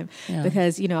that time. Yeah.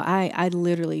 Because, I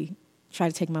literally tried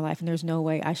to take my life, and there's no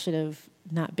way I should have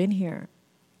not been here.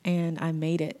 And I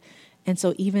made it. And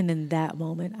so even in that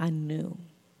moment, I knew,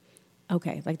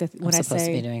 okay, like when I'm supposed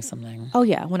to be doing something. Oh,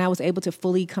 yeah. When I was able to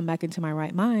fully come back into my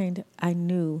right mind, I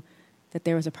knew that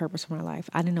there was a purpose for my life.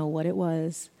 I didn't know what it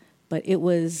was, but it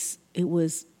was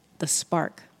the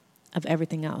spark of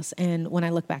everything else. And when I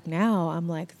look back now, I'm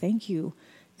like, thank you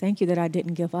that I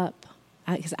didn't give up.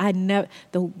 Because I never,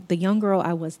 the young girl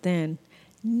I was then,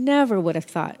 never would have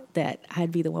thought that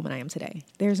I'd be the woman I am today.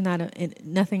 There's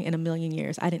nothing in a million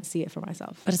years. I didn't see it for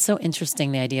myself. But it's so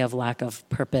interesting, the idea of lack of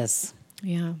purpose.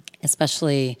 Yeah.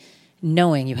 Especially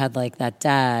knowing you had like that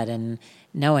dad and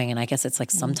knowing, and I guess it's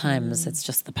like sometimes it's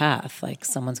just the path. Like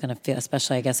someone's going to feel,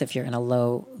 especially I guess if you're in a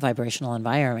low vibrational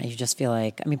environment, you just feel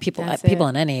like, I mean, people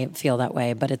in any feel that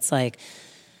way, but it's like,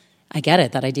 I get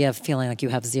it. That idea of feeling like you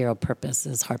have zero purpose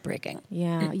is heartbreaking.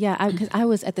 Yeah, yeah. Because I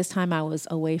was at this time, I was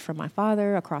away from my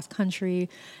father, across country,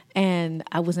 and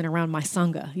I wasn't around my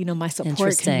sangha. My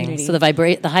support community. So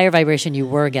the higher vibration you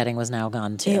were getting was now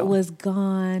gone too. It was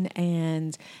gone,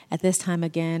 and at this time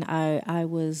again, I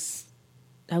was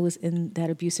in that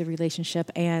abusive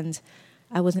relationship, and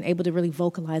I wasn't able to really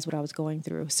vocalize what I was going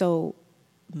through. So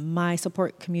my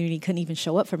support community couldn't even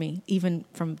show up for me, even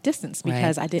from distance,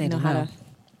 because I didn't know how to.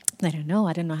 I didn't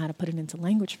know how to put it into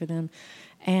language for them.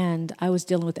 And I was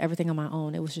dealing with everything on my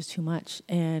own. It was just too much.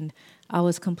 And I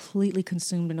was completely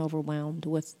consumed and overwhelmed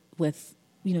with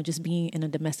just being in a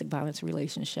domestic violence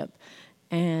relationship.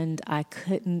 And I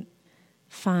couldn't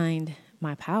find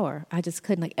my power. I just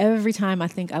couldn't. Like every time I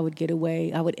think I would get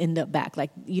away, I would end up back.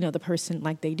 Like, the person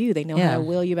like they do. They know how to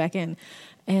will you back in.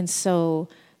 And so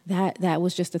that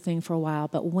was just a thing for a while.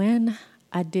 But when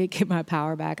I did get my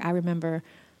power back, I remember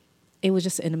it was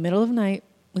just in the middle of the night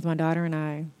with my daughter and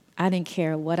I. I didn't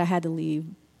care what I had to leave.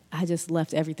 I just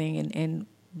left everything. And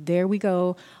there we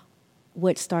go,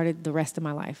 what started the rest of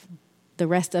my life, the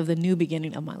rest of the new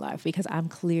beginning of my life, because I'm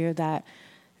clear that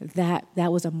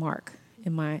was a mark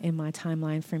in my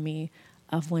timeline for me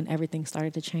of when everything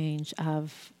started to change.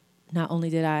 Of not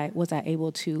only was I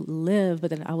able to live,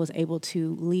 but then I was able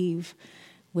to leave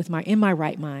in my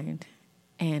right mind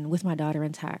and with my daughter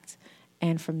intact.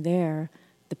 And from there,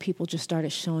 the people just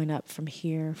started showing up from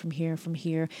here.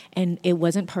 And it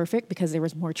wasn't perfect because there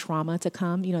was more trauma to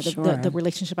come. The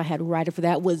relationship I had right after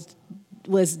that was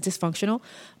dysfunctional,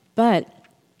 but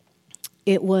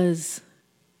it was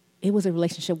a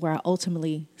relationship where I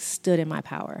ultimately stood in my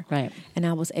power. Right. And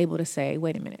I was able to say,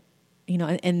 wait a minute,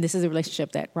 and this is a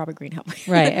relationship that Robert Greene helped me.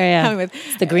 Right. Yeah. with.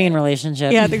 It's the green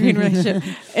relationship. Yeah, the green relationship.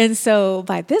 And so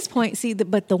by this point,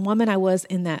 but the woman I was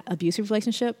in that abusive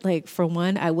relationship, like for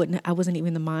one, I wasn't even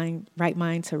in the right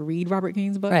mind to read Robert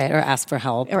Greene's book. Right. Or ask for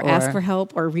help. Or ask for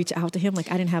help or reach out to him.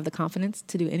 Like I didn't have the confidence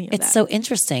to do any of that. It's so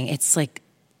interesting.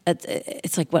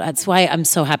 That's why I'm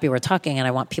so happy we're talking and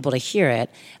I want people to hear it.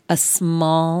 A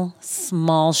small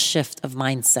shift of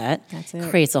mindset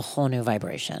creates a whole new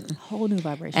vibration.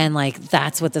 And like,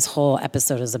 that's what this whole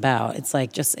episode is about. It's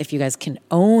like, just if you guys can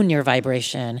own your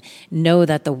vibration, know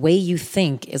that the way you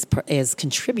think is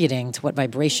contributing to what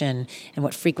vibration and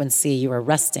what frequency you are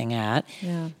resting at.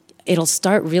 Yeah. It'll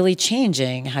start really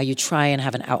changing how you try and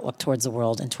have an outlook towards the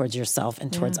world and towards yourself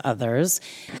and towards others,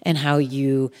 and how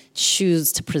you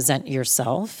choose to present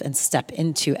yourself and step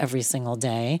into every single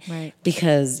day. Right.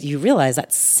 Because you realize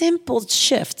that simple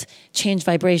shift changed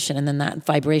vibration, and then that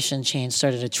vibration change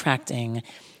started attracting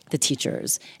the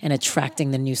teachers and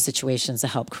attracting the new situations to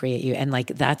help create you. And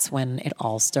like, that's when it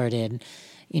all started.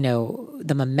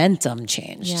 The momentum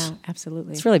changed. Yeah,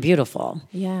 absolutely. It's really beautiful.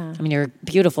 Yeah. I mean, you're a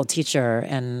beautiful teacher,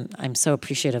 and I'm so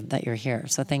appreciative that you're here.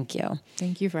 So thank you.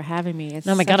 Thank you for having me. It's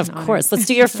oh my God, of course. Let's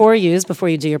do your 4 U's before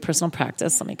you do your personal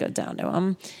practice. Let me go down to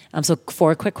them. So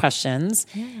 4 quick questions.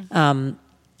 Yeah.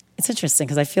 It's interesting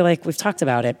because I feel like we've talked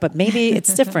about it, but maybe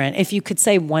it's different. If you could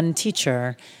say one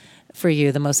teacher for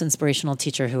you, the most inspirational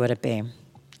teacher, who would it be?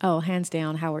 Oh, hands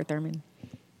down, Howard Thurman.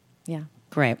 Yeah.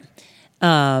 Great.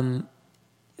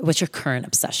 What's your current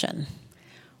obsession?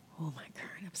 Oh, my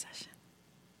current obsession.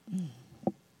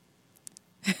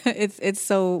 It's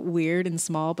so weird and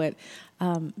small, but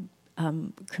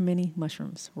cremini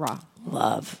mushrooms, raw.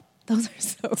 Love. Those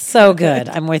are so good.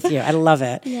 I'm with you. I love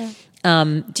it. Yeah.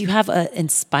 Do you have an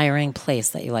inspiring place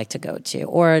that you like to go to,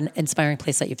 or an inspiring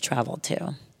place that you've traveled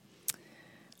to?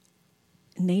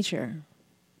 Nature.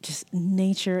 Just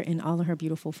nature in all of her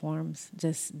beautiful forms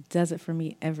just does it for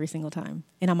me every single time.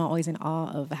 And I'm always in awe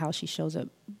of how she shows up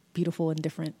beautiful and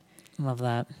different. Love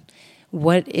that.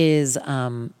 What is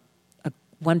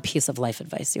one piece of life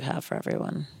advice you have for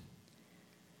everyone?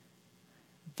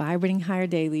 Vibrating higher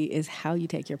daily is how you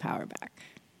take your power back.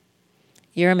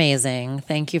 You're amazing.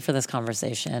 Thank you for this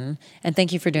conversation. And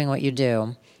thank you for doing what you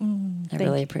do. I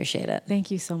really appreciate it.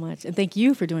 Thank you so much. And thank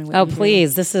you for doing what you do. Oh,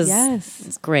 please. This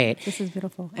is great. This is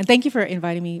beautiful. And thank you for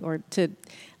inviting me or to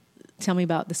tell me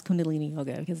about this Kundalini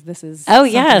yoga, because this is... Oh,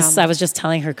 yes. I was just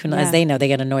telling her, as they know, they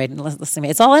get annoyed listening to me.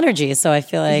 It's all energy. So I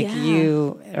feel like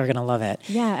you are going to love it.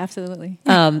 Yeah, absolutely.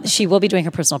 She will be doing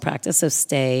her personal practice, so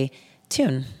stay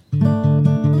tuned.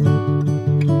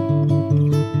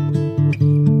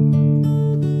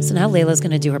 So now Layla's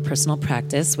going to do her personal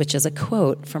practice, which is a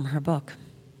quote from her book.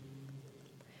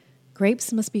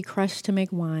 Grapes must be crushed to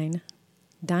make wine.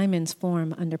 Diamonds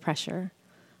form under pressure.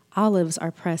 Olives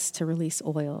are pressed to release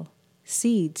oil.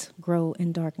 Seeds grow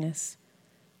in darkness.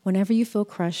 Whenever you feel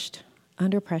crushed,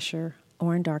 under pressure,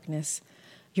 or in darkness,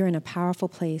 you're in a powerful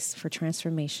place for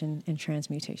transformation and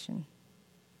transmutation.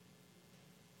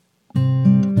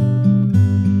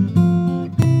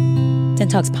 Den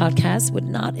Talks podcast would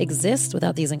not exist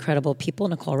without these incredible people: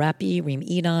 Nicole Rappi, Reem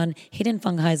Edon, Hayden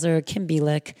Fungheiser, Kim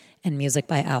Bielik, and music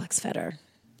by Alex Feder.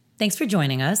 Thanks for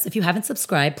joining us. If you haven't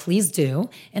subscribed, please do.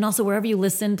 And also, wherever you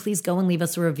listen, please go and leave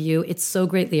us a review. It's so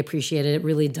greatly appreciated. It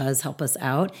really does help us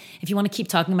out. If you want to keep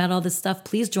talking about all this stuff,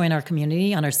 please join our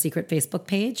community on our secret Facebook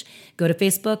page. Go to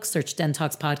Facebook, search Den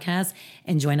Talks Podcast,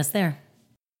 and join us there.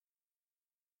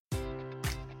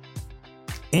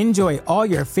 Enjoy all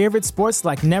your favorite sports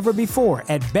like never before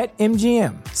at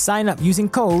BetMGM. Sign up using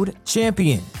code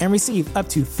CHAMPION and receive up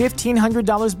to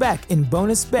 $1,500 back in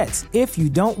bonus bets if you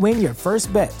don't win your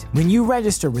first bet. When you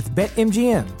register with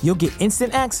BetMGM, you'll get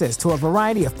instant access to a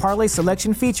variety of parlay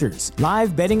selection features,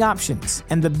 live betting options,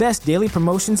 and the best daily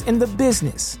promotions in the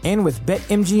business. And with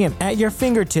BetMGM at your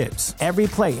fingertips, every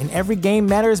play and every game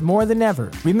matters more than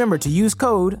ever. Remember to use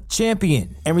code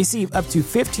CHAMPION and receive up to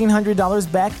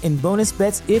 $1,500 back in bonus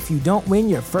bets if you don't win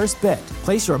your first bet.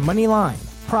 Place your money line,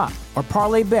 prop, or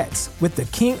parlay bets with the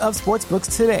king of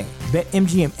sportsbooks today.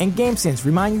 BetMGM and GameSense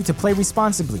remind you to play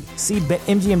responsibly. See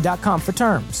BetMGM.com for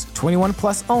terms. 21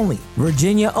 plus only.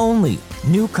 Virginia only.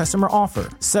 New customer offer.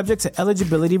 Subject to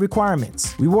eligibility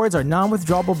requirements. Rewards are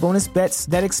non-withdrawable bonus bets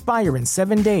that expire in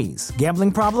 7 days.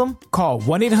 Gambling problem? Call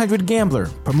 1-800-GAMBLER.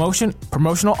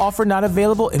 Promotional offer not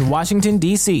available in Washington,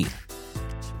 D.C.